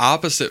another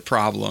opposite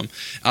problem.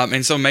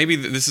 And so maybe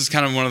this is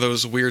kind of one of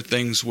those weird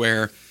things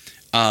where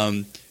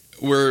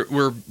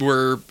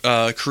we're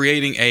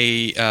creating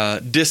a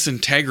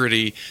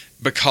disintegrity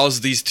because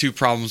these two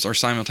problems are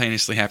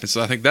simultaneously happening.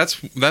 So I think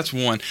that's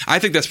one. I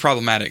think that's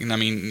problematic. And I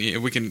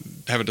mean, we can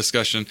have a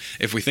discussion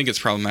if we think it's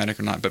problematic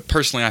or not. But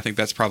personally, I think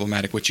that's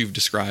problematic, what you've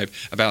described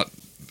about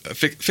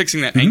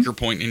fixing that anchor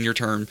point in your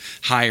term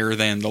higher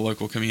than the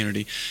local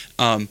community.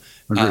 And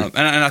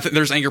I think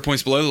there's anchor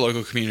points below the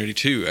local community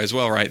too, as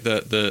well, right?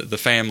 The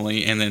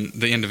family, and then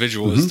the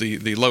individual is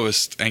the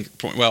lowest anchor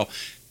point. Well,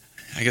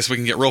 I guess we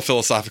can get real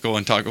philosophical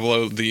and talk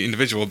below the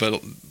individual,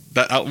 but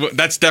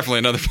that's definitely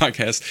another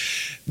podcast.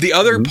 The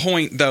other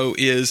point, though,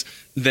 is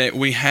that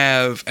we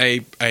have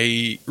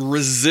a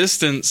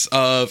resistance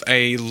of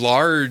a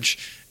large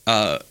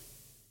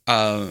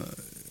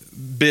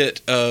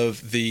bit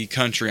of the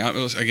country.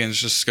 Again, it's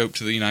just scope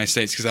to the United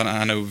States because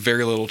I know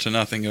very little to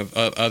nothing of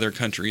other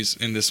countries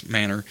in this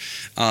manner.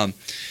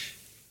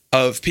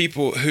 Of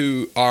people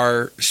who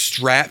are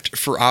strapped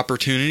for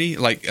opportunity,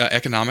 like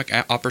economic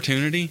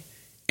opportunity,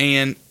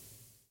 and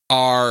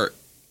are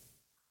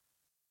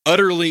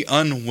utterly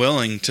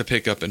unwilling to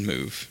pick up and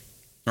move.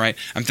 Right,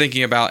 I'm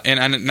thinking about, and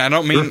I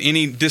don't mean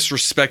any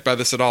disrespect by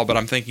this at all, but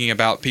I'm thinking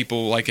about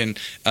people like in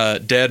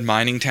dead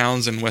mining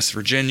towns in West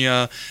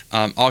Virginia,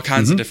 all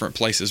kinds of different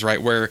places, right,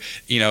 where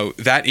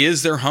that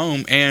is their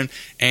home, and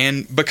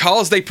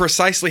because they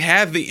precisely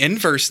have the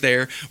inverse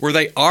there, where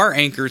they are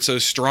anchored so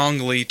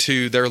strongly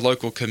to their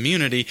local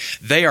community,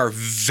 they are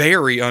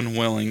very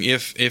unwilling,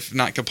 if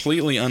not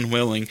completely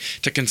unwilling,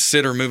 to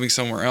consider moving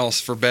somewhere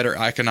else for better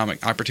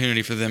economic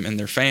opportunity for them and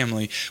their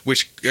family,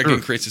 which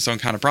again creates its own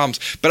kind of problems.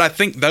 But I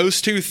think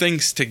those two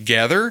things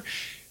together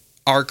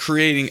are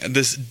creating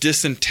this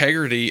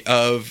disintegrity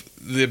of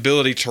the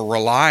ability to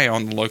rely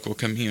on the local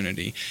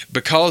community,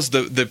 because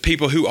the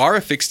people who are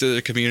affixed to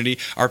the community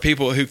are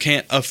people who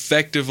can't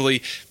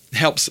effectively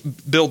helps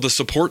build the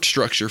support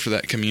structure for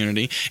that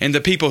community, and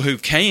the people who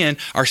can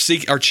are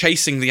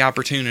chasing the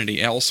opportunity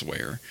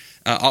elsewhere.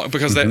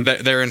 Because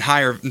they're in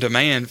higher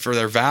demand for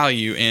their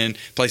value in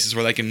places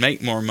where they can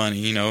make more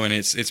money, and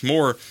it's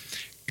more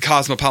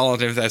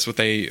cosmopolitan if that's what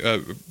they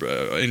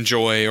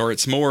enjoy, or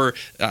it's more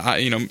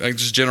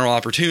just general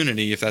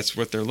opportunity if that's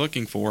what they're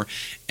looking for.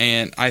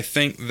 And I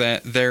think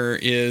that there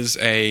is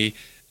a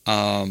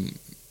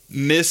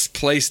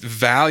misplaced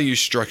value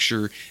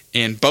structure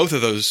in both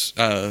of those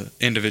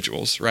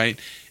individuals, right?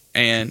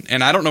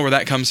 And I don't know where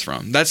that comes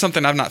from. That's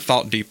something I've not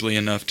thought deeply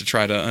enough to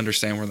try to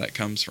understand where that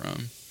comes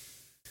from.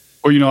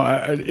 Well,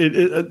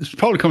 it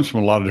probably comes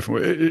from a lot of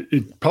different ways.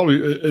 It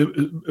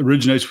probably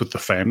originates with the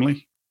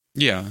family.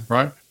 Yeah.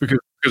 Right.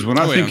 Because when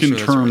I think in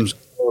terms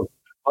of,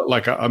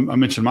 like I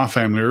mentioned my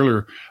family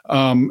earlier,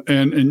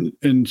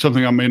 and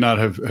something I may not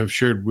have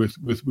shared with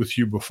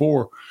you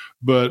before,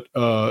 but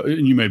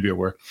and you may be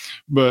aware,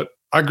 but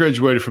I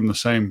graduated from the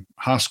same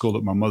high school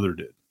that my mother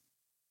did.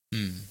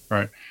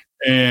 Right.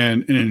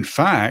 And in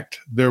fact,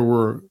 there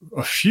were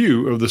a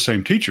few of the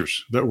same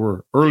teachers that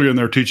were early in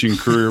their teaching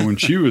career when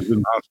she was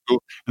in high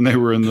school, and they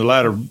were in the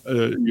latter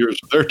years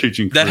of their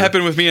teaching career. That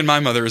happened with me and my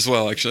mother as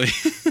well, actually.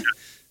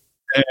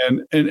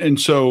 And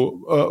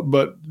so,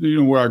 but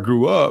where I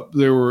grew up,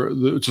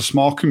 it's a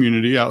small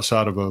community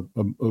outside of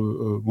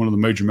one of the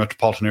major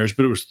metropolitan areas,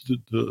 but it was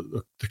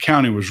the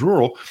county was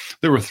rural.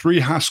 There were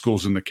 3 high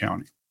schools in the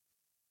county,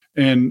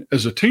 and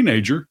as a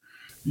teenager,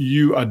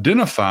 you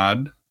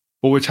identified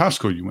which high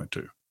school you went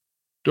to.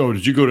 Oh,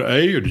 did you go to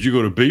A, or did you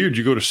go to B, or did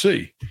you go to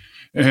C?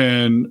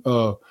 And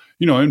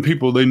and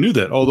people, they knew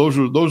that. Oh, those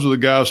are the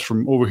guys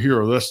from over here,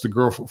 or that's the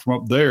girl from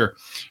up there,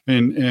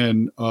 and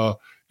and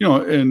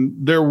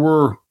there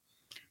were,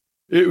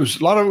 a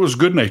lot of it was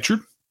good natured.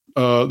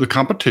 The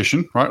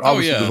competition, right?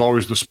 Obviously, there's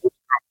always the sports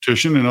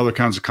competition and other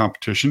kinds of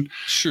competition.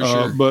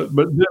 Sure. But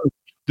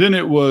then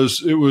it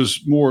was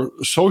more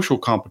social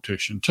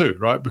competition too,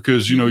 right?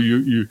 Because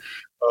you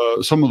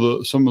some of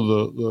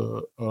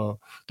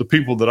the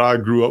people that I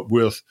grew up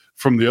with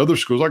from the other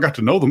schools, I got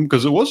to know them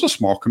because it was a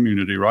small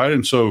community, right?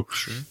 And so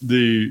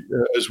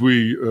as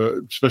we,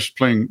 especially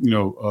playing,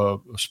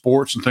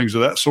 sports and things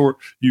of that sort,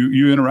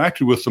 you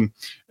interacted with them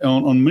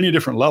on many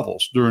different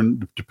levels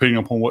depending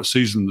upon what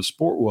season the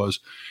sport was,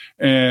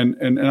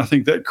 and I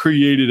think that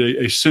created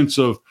a sense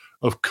of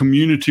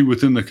community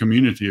within the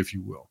community, if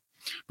you will.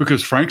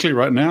 Because frankly,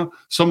 right now,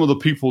 some of the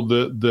people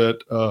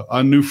that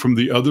I knew from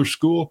the other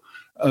school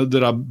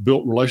that I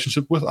built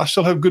relationship with, I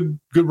still have good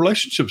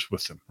relationships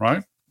with them,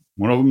 right?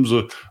 One of them's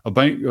a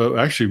bank.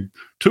 Actually,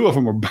 2 of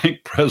them are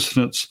bank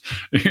presidents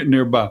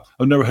nearby.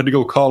 I've never had to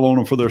go call on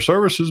them for their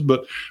services,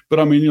 but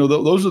I mean,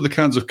 those are the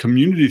kinds of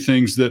community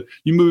things that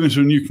you move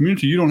into a new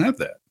community, you don't have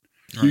that.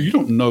 Right. You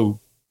don't know,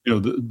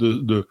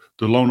 the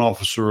loan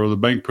officer or the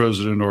bank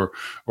president or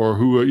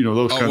who,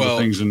 those kinds of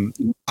things. And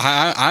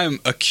I'm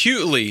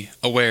acutely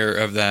aware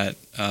of that.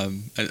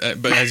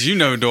 But as you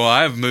know, Doyle,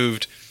 I've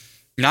moved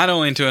not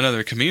only into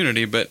another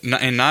community, but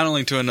not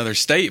only to another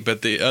state,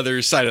 but the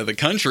other side of the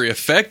country,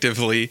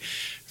 effectively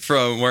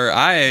from where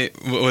I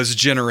was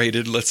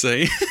generated, let's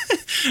say.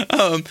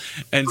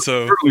 And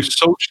so certainly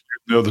social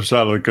the other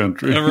side of the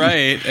country,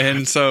 right?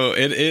 And so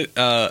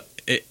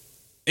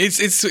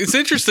it's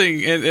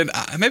interesting, and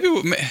maybe,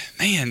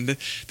 man,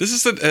 this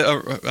is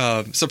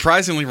a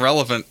surprisingly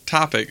relevant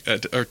topic,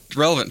 or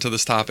relevant to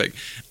this topic.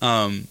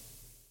 I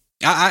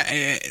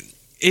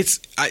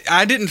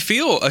didn't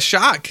feel a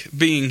shock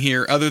being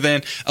here, other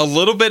than a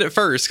little bit at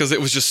first, because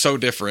it was just so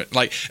different.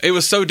 Like, it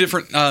was so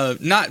different,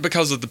 not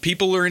because of the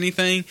people or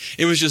anything.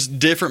 It was just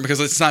different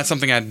because it's not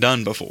something I'd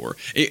done before.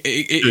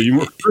 You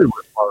weren't familiar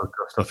with a lot of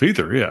stuff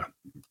either. Yeah.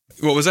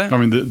 What was that? I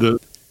mean,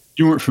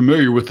 you weren't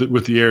familiar with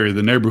the area,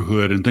 the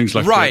neighborhood, and things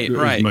like that.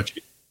 Right. Much.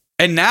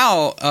 And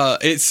now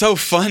it's so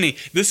funny.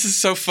 This is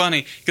so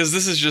funny because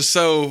this is just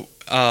so.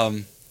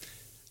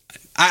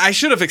 I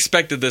should have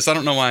expected this. I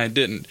don't know why I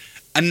didn't.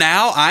 And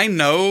now I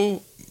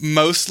know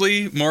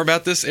mostly more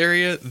about this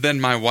area than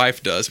my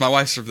wife does. My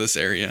wife's from this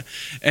area,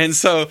 and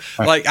so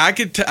like I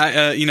could,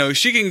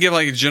 she can give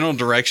like a general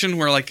direction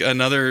where like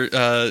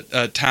another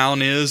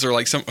town is, or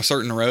like a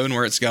certain road and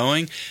where it's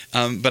going.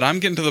 But I'm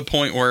getting to the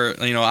point where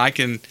I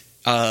can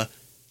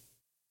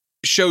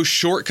show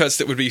shortcuts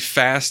that would be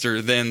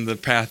faster than the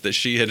path that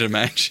she had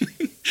imagined.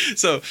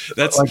 So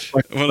that's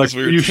one of those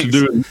weird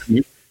things.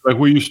 Like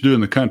we used to do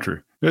in the country.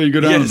 Yeah, you go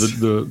down to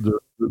the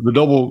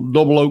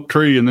double oak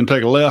tree and then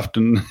take a left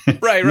and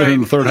right.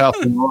 In the third house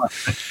on the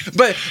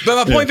right. But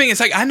my point being, it's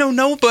like I know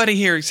nobody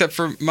here except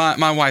for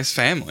my wife's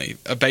family.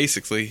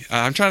 Basically,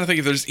 I'm trying to think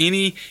if there's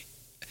any.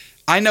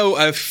 I know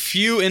a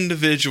few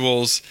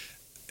individuals,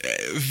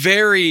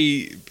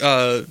 very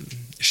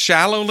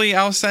shallowly,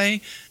 I'll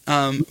say.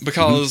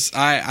 Because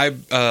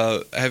I've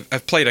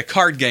played a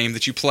card game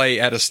that you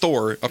play at a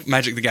store,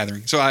 Magic the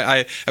Gathering. So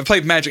I've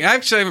played Magic. I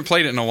actually haven't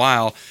played it in a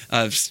while,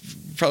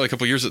 probably a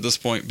couple years at this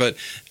point. But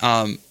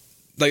like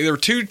there were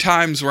 2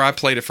 times where I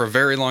played it for a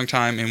very long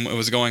time, and it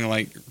was going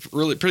like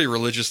really pretty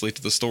religiously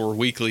to the store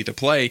weekly to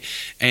play.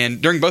 And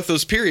during both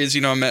those periods, I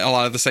met a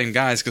lot of the same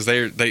guys because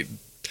they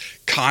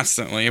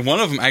constantly, and one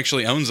of them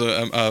actually owns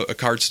a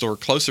card store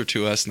closer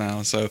to us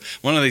now, so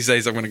one of these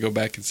days I'm going to go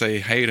back and say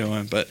hey to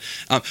him, but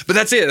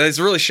that's it. It's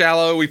really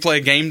shallow. We play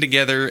a game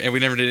together, and we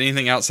never did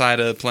anything outside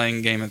of playing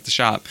a game at the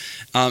shop,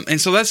 and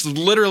so that's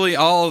literally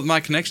all of my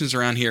connections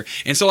around here.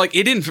 And so like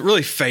it didn't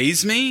really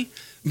faze me,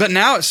 but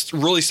now it's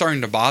really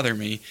starting to bother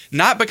me,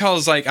 not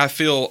because like I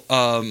feel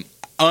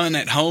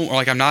at home, or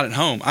like I'm not at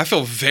home. I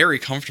feel very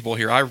comfortable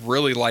here. I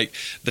really like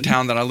the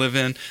town that I live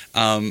in.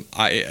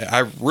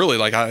 I really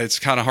like. It's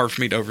kind of hard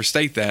for me to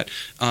overstate that.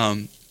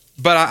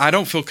 But I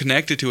don't feel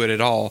connected to it at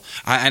all.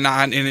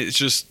 And it's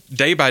just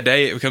day by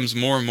day it becomes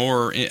more and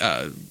more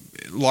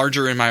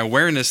larger in my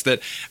awareness that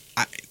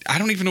I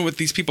don't even know what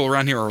these people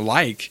around here are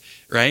like.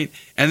 Right.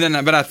 And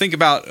then, but I think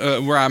about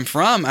where I'm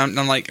from. I'm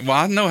like, well,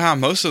 I know how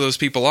most of those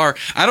people are.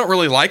 I don't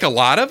really like a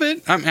lot of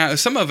it.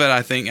 Some of it,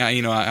 I think,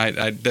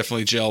 I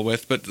definitely gel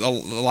with, but a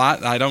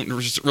lot I don't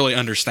really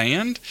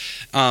understand.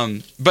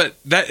 But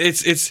that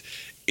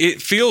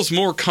it feels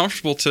more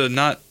comfortable to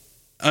not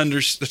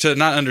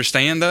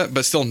understand that,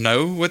 but still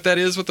know what that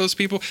is with those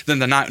people, than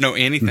to not know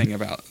anything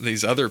about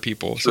these other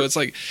people. So it's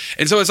like,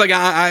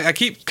 I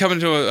keep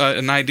coming to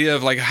an idea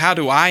of like, how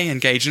do I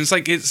engage? And it's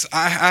like,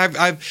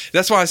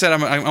 that's why I said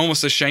I'm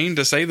almost ashamed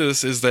to say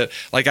this, is that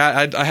like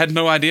I had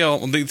no idea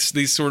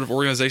these sort of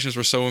organizations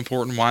were so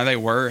important, why they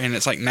were, and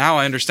it's like now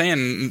I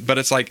understand. But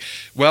it's like,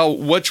 well,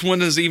 which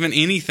one is even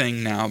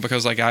anything now?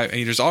 Because like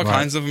there's all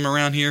kinds of them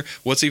around here.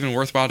 What's even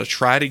worthwhile to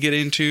try to get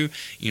into?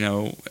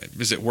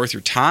 Is it worth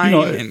your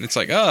time? And it's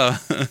like, well,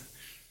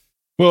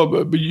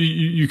 but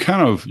you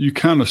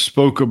kind of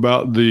spoke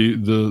about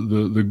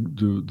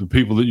the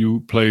people that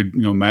you played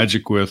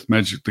Magic with,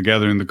 Magic the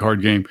Gathering, the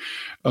card game,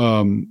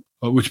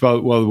 which by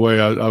the way,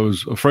 I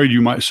was afraid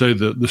you might say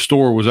that the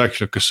store was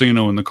actually a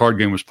casino and the card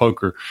game was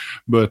poker,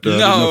 but no, I didn't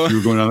know if you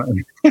were going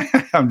on.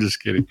 I'm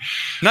just kidding.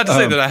 Not to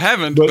say that I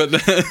haven't, but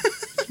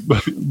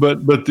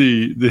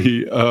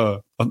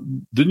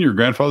didn't your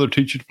grandfather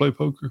teach you to play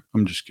poker?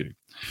 I'm just kidding.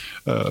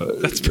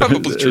 That's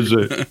probably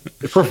true.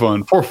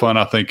 For fun,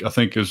 I think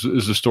is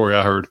the story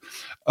I heard.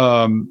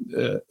 But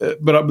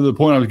the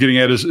point I was getting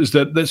at is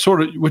that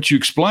sort of what you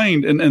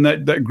explained, and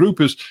that group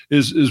is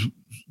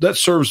that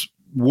serves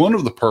one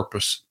of the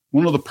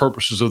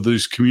purposes of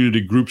these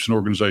community groups and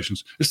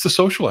organizations. It's the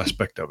social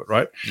aspect of it,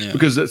 right? Yeah.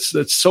 Because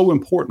that's so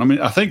important. I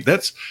mean, I think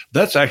that's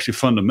actually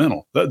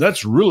fundamental.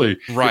 That's really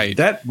right. If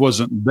that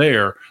wasn't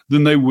there,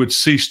 then they would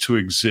cease to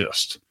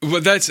exist. Well,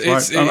 that's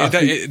that's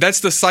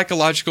the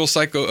psychological,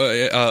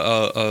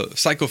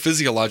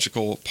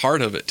 psychophysiological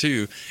part of it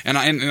too. And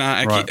I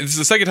this is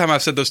the second time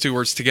I've said those two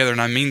words together,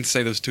 and I mean to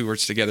say those two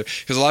words together,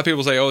 because a lot of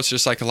people say, "Oh, it's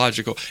just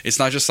psychological." It's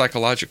not just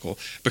psychological,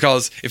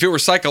 because if it were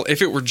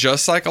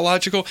just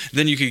psychological,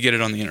 then you could get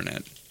it on the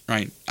internet,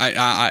 right?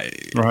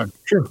 Right,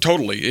 sure,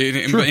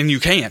 totally, sure. And you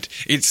can't.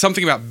 It's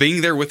something about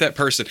being there with that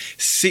person,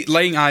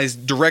 laying eyes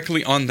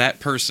directly on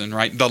that person,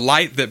 right? The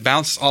light that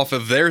bounces off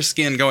of their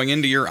skin going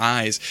into your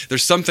eyes.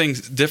 There's something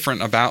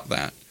different about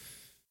that.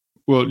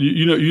 Well,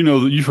 you know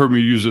that you've heard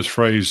me use this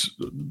phrase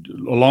a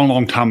long,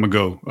 long time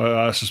ago.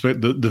 I suspect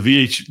the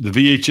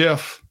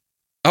VHF.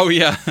 Oh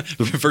yeah,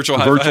 the virtual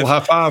high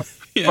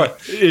five. Yeah. Right.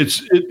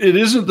 It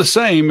isn't the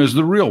same as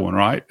the real one,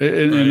 right?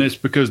 And it's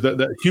because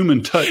that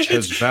human touch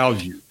has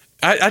value.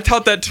 I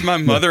taught that to my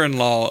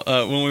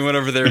mother-in-law when we went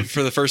over there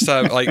for the first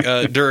time,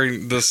 like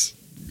during this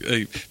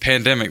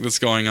pandemic that's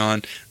going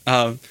on.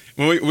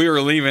 When we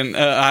were leaving,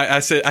 I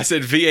said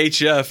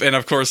VHF, and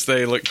of course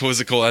they looked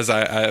quizzical, as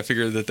I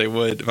figured that they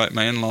would,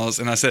 my in-laws.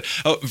 And I said,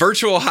 "Oh,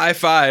 virtual high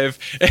five,"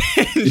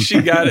 and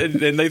she got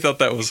it, and they thought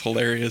that was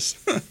hilarious.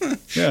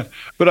 Yeah,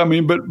 but I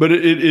mean, but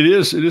it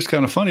is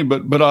kind of funny.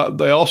 But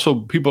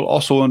people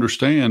also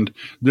understand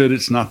that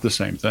it's not the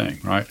same thing,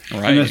 right?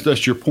 Right. And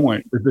that's your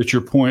point. That's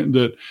your point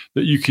that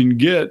you can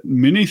get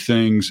many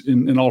things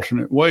in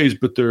alternate ways,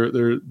 but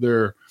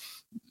they're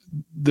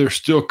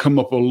still come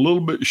up a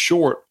little bit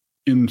short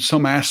in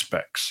some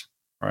aspects,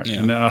 right? Yeah.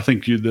 And I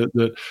think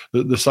the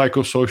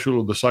psychosocial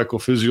or the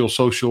psychophysical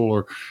social,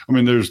 or I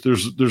mean, there's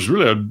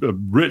really a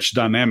rich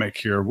dynamic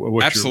here.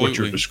 What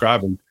you're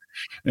describing,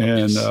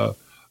 and yes.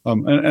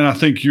 And I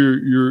think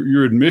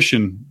your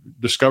admission,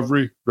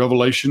 discovery,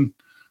 revelation,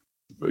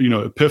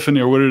 epiphany,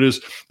 or what it is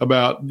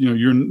about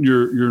your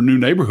new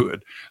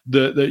neighborhood,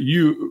 that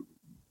you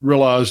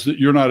realize that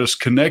you're not as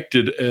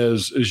connected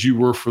as you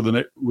were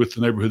with the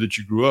neighborhood that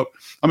you grew up.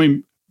 I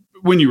mean,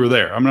 when you were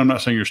there. I mean, I'm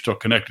not saying you're still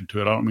connected to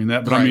it. I don't mean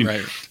that, but I mean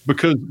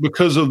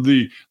because of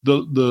the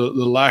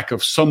lack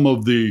of some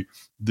of the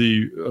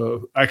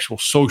actual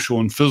social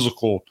and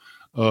physical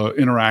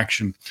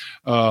interaction,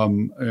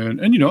 and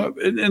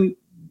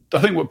I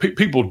think what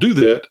people do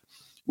that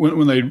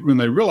when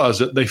they realize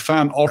that they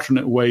find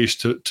alternate ways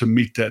to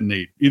meet that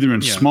need, either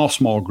in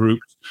small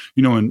groups,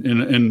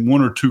 in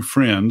one or two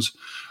friends,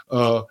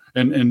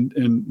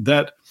 and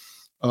that.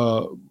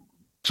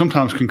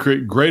 Sometimes can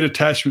create great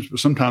attachments, but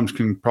sometimes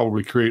can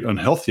probably create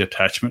unhealthy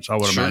attachments, I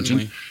would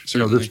imagine.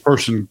 Certainly. This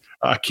person,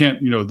 I can't,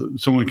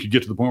 someone could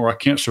get to the point where I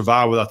can't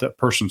survive without that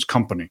person's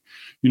company,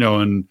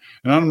 and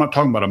I'm not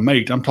talking about a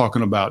mate. I'm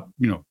talking about,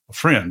 a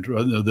friend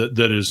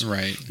that is,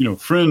 right.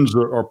 Friends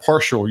are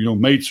partial,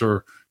 mates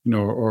are,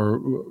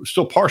 are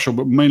still partial,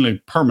 but mainly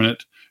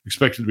permanent,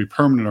 expected to be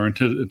permanent or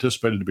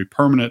anticipated to be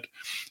permanent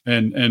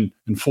and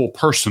full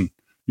person,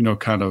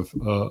 kind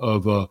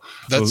of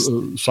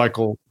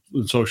cycle.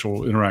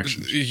 Social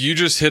interactions. You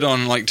just hit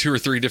on like 2 or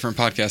 3 different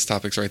podcast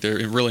topics right there,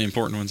 really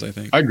important ones, I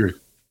think. I agree.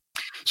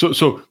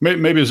 So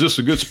maybe is this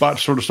a good spot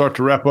to sort of start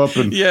to wrap up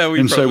and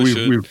say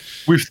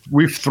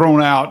we've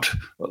thrown out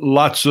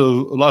lots of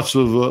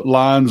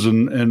lines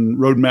and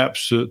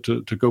roadmaps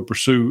to go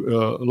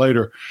pursue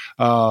later.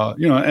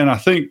 And I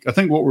think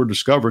what we're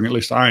discovering, at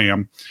least I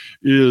am,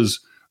 is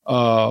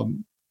I've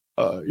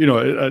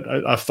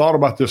thought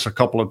about this a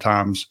couple of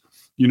times.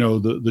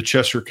 The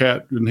Cheshire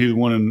Cat, and he's the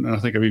one, and I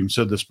think I've even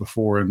said this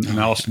before in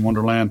Alice in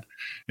Wonderland.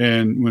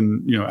 And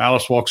when,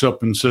 Alice walks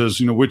up and says,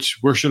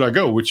 where should I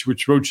go? Which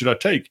road should I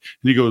take?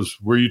 And he goes,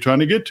 where are you trying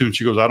to get to? And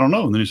she goes, I don't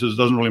know. And then he says, it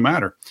doesn't really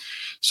matter.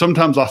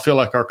 Sometimes I feel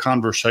like our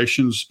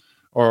conversations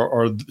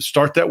are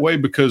start that way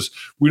because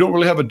we don't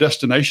really have a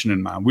destination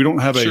in mind. We don't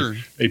have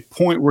a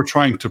point we're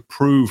trying to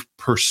prove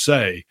per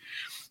se.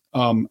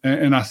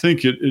 And I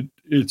think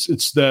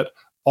it's that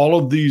all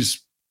of these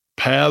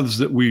paths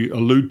that we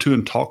allude to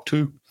and talk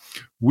to,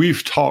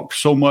 we've talked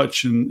so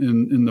much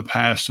in the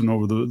past and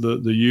over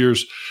the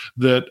years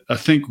that I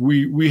think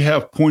we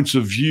have points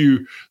of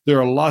view.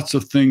 There are lots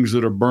of things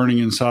that are burning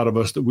inside of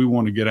us that we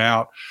want to get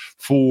out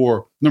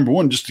for, number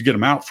one, just to get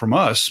them out from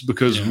us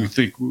because we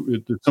think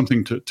it's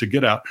something to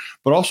get out,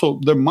 but also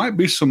there might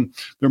be some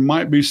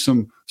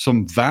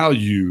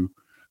value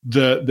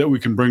that we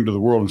can bring to the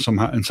world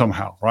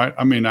somehow, right?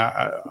 I mean,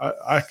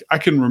 I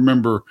can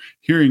remember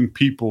hearing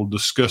people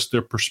discuss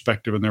their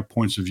perspective and their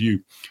points of view.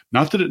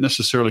 Not that it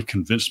necessarily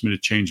convinced me to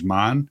change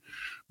mine,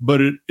 but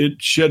it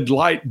shed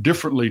light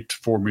differently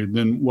for me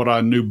than what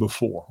I knew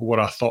before, what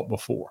I thought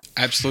before.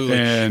 Absolutely.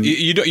 And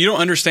you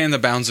don't understand the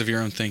bounds of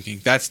your own thinking.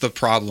 That's the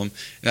problem.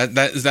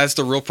 That's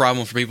the real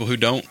problem for people who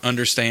don't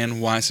understand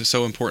why it's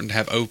so important to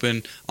have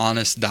open,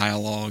 honest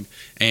dialogue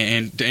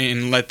and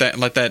let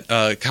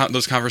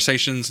those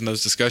conversations and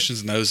those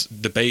discussions and those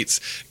debates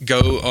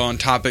go on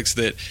topics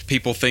that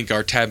people think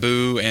are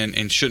taboo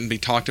and shouldn't be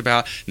talked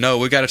about. No,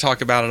 we got to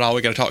talk about it all.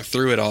 We got to talk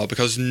through it all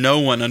because no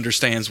one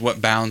understands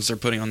what bounds they're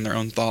putting on their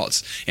own thoughts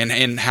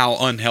and how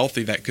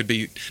unhealthy that could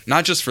be,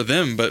 not just for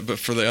them, but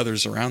for the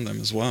others around them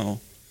as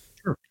well.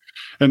 Sure.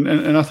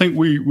 And I think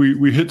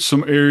we hit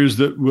some areas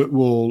that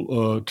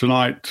will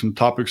tonight, some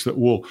topics that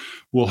will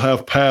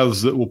have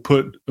paths that will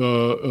put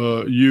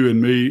you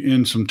and me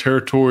in some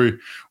territory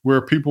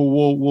where people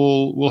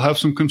will have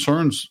some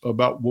concerns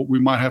about what we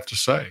might have to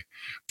say.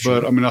 Sure.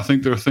 But I mean, I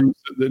think there are things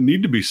that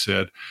need to be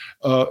said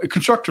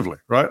constructively,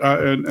 right?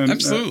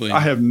 Absolutely.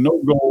 I have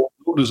no goal,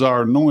 no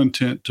desire, no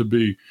intent to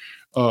be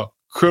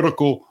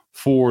critical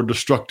for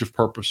destructive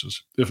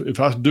purposes. If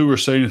I do or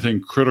say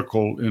anything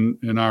critical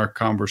in our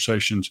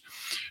conversations,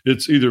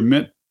 it's either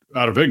meant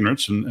out of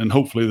ignorance, and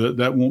hopefully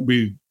that won't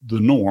be the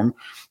norm,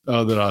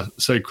 that I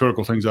say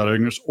critical things out of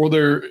ignorance, or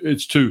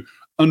it's to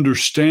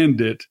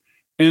understand it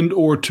and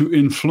or to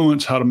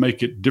influence how to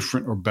make it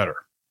different or better.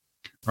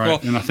 Right.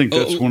 Well, and I think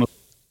that's one of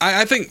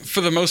I think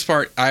for the most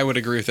part, I would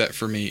agree with that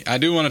for me. I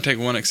do want to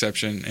take one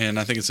exception, and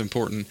I think it's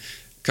important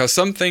because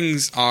some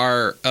things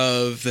are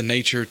of the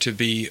nature to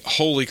be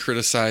wholly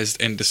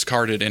criticized and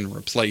discarded and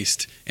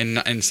replaced,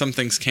 and some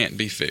things can't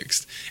be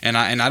fixed. And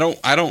I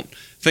don't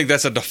think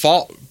that's a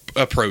default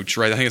approach,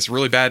 right? I think it's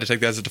really bad to take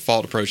that as a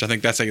default approach. I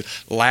think that's a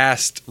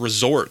last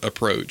resort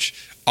approach.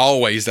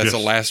 Always, that's a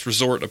last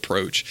resort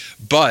approach,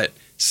 but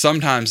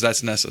sometimes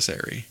that's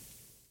necessary.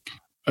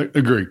 I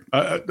agree.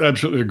 I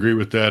absolutely agree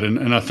with that,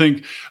 and I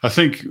think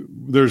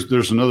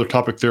there's another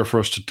topic there for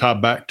us to tie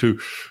back to,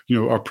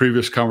 our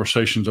previous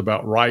conversations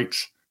about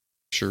rights,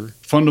 sure,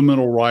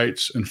 fundamental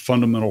rights and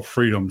fundamental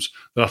freedoms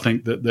that I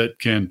think that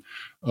can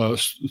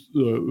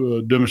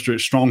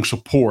demonstrate strong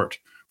support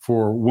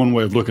for one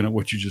way of looking at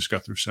what you just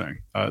got through saying.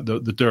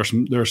 That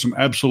there are some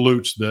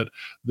absolutes that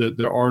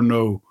there are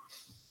no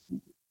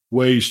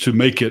ways to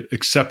make it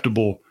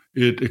acceptable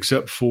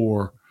except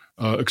for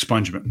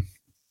expungement.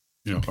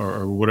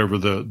 Or whatever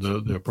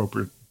the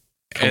appropriate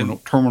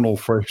terminal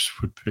phrase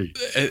would be.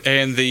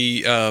 And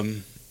the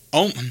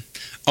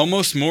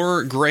almost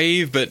more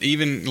grave, but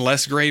even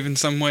less grave in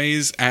some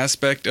ways,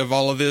 aspect of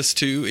all of this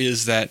too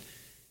is that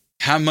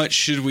how much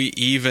should we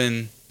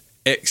even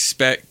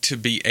expect to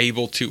be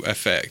able to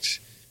affect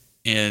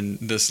in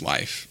this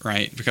life,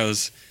 right?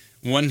 Because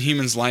one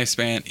human's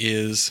lifespan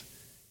is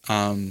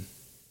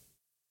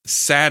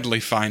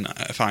sadly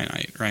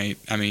finite, right?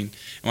 I mean,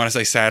 when I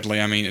say sadly,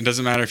 I mean it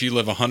doesn't matter if you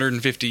live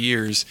 150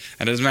 years.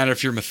 It doesn't matter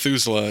if you're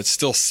Methuselah. It's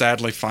still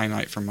sadly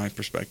finite from my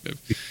perspective.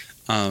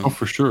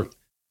 For sure.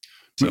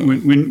 So,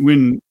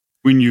 when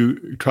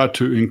you try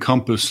to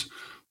encompass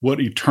what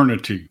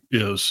eternity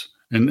is,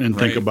 and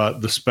think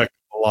about the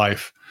spectrum of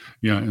life,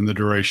 in the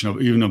duration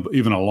of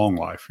even a long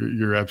life,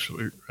 you're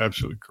absolutely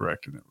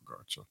correct in that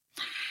regard. So,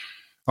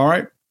 all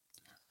right.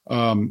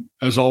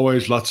 As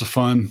always, lots of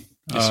fun.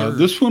 Yes,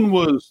 this one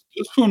was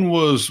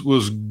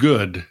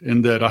good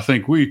in that I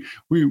think we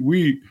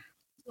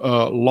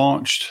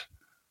launched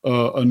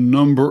a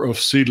number of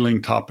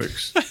seedling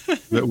topics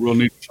that we'll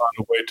need to find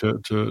a way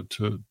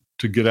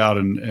to get out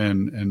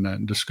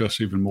and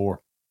discuss even more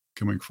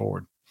coming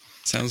forward.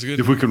 Sounds good.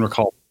 If we can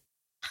recall.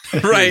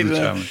 Right.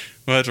 We'll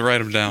have to write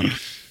them down.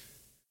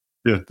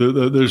 Yeah.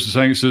 There's a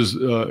saying that says,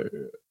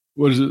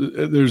 what is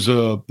it? There's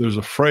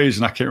a phrase,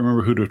 and I can't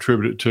remember who to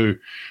attribute it to,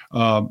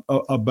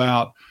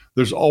 about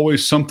there's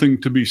always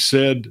something to be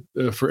said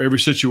for every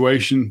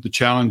situation. The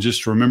challenge is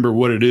to remember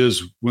what it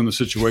is when the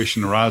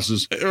situation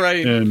arises.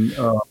 Right. And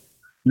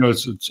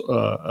it's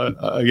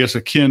I guess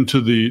akin to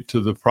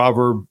the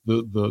proverb,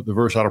 the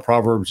verse out of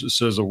Proverbs that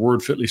says, "A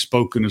word fitly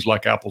spoken is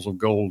like apples of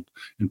gold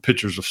in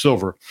pitchers of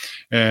silver,"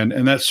 and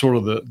that's sort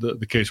of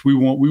the case. We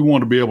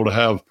want to be able to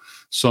have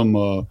some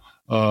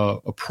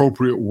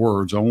appropriate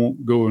words. I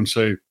won't go and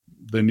say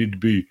they need to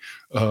be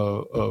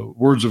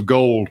words of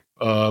gold,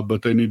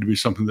 but they need to be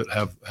something that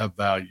have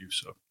value.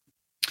 So,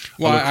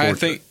 well, I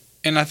think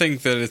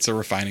that it's a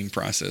refining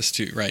process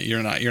too, right?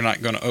 You're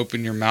not going to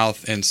open your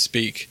mouth and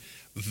speak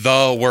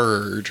the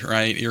word,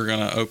 right? You're going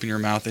to open your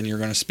mouth and you're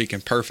going to speak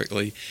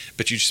imperfectly,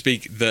 but you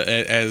speak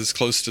as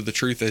close to the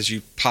truth as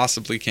you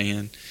possibly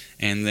can.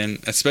 And then,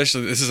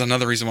 especially, this is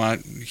another reason why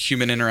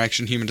human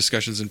interaction, human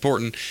discussion is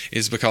important,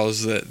 is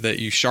because that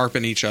you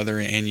sharpen each other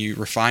and you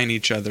refine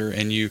each other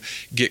and you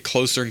get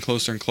closer and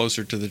closer and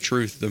closer to the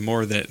truth. The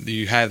more that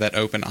you have that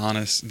open,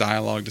 honest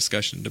dialogue,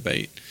 discussion,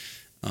 debate.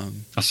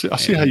 I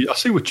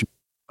see what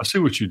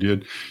you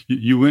did.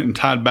 You went and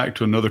tied back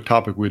to another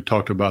topic we had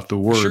talked about, the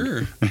word.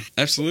 Sure,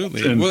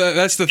 absolutely. Well,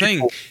 that's the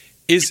thing.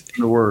 Is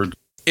the word.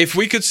 If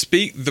we could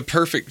speak the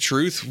perfect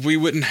truth, we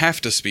wouldn't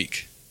have to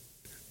speak.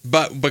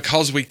 But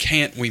because we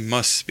can't, we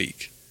must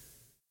speak.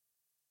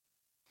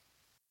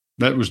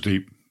 That was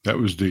deep.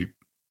 Great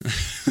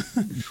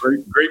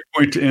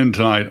point to end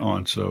tonight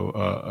on.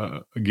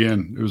 So,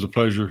 again, it was a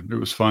pleasure. It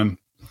was fun.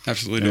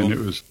 Absolutely. And it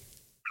was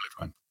really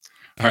fun.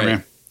 All right,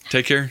 man.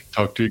 Take care.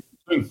 Talk to you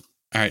soon.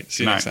 All right.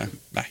 See you next time.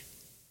 Bye.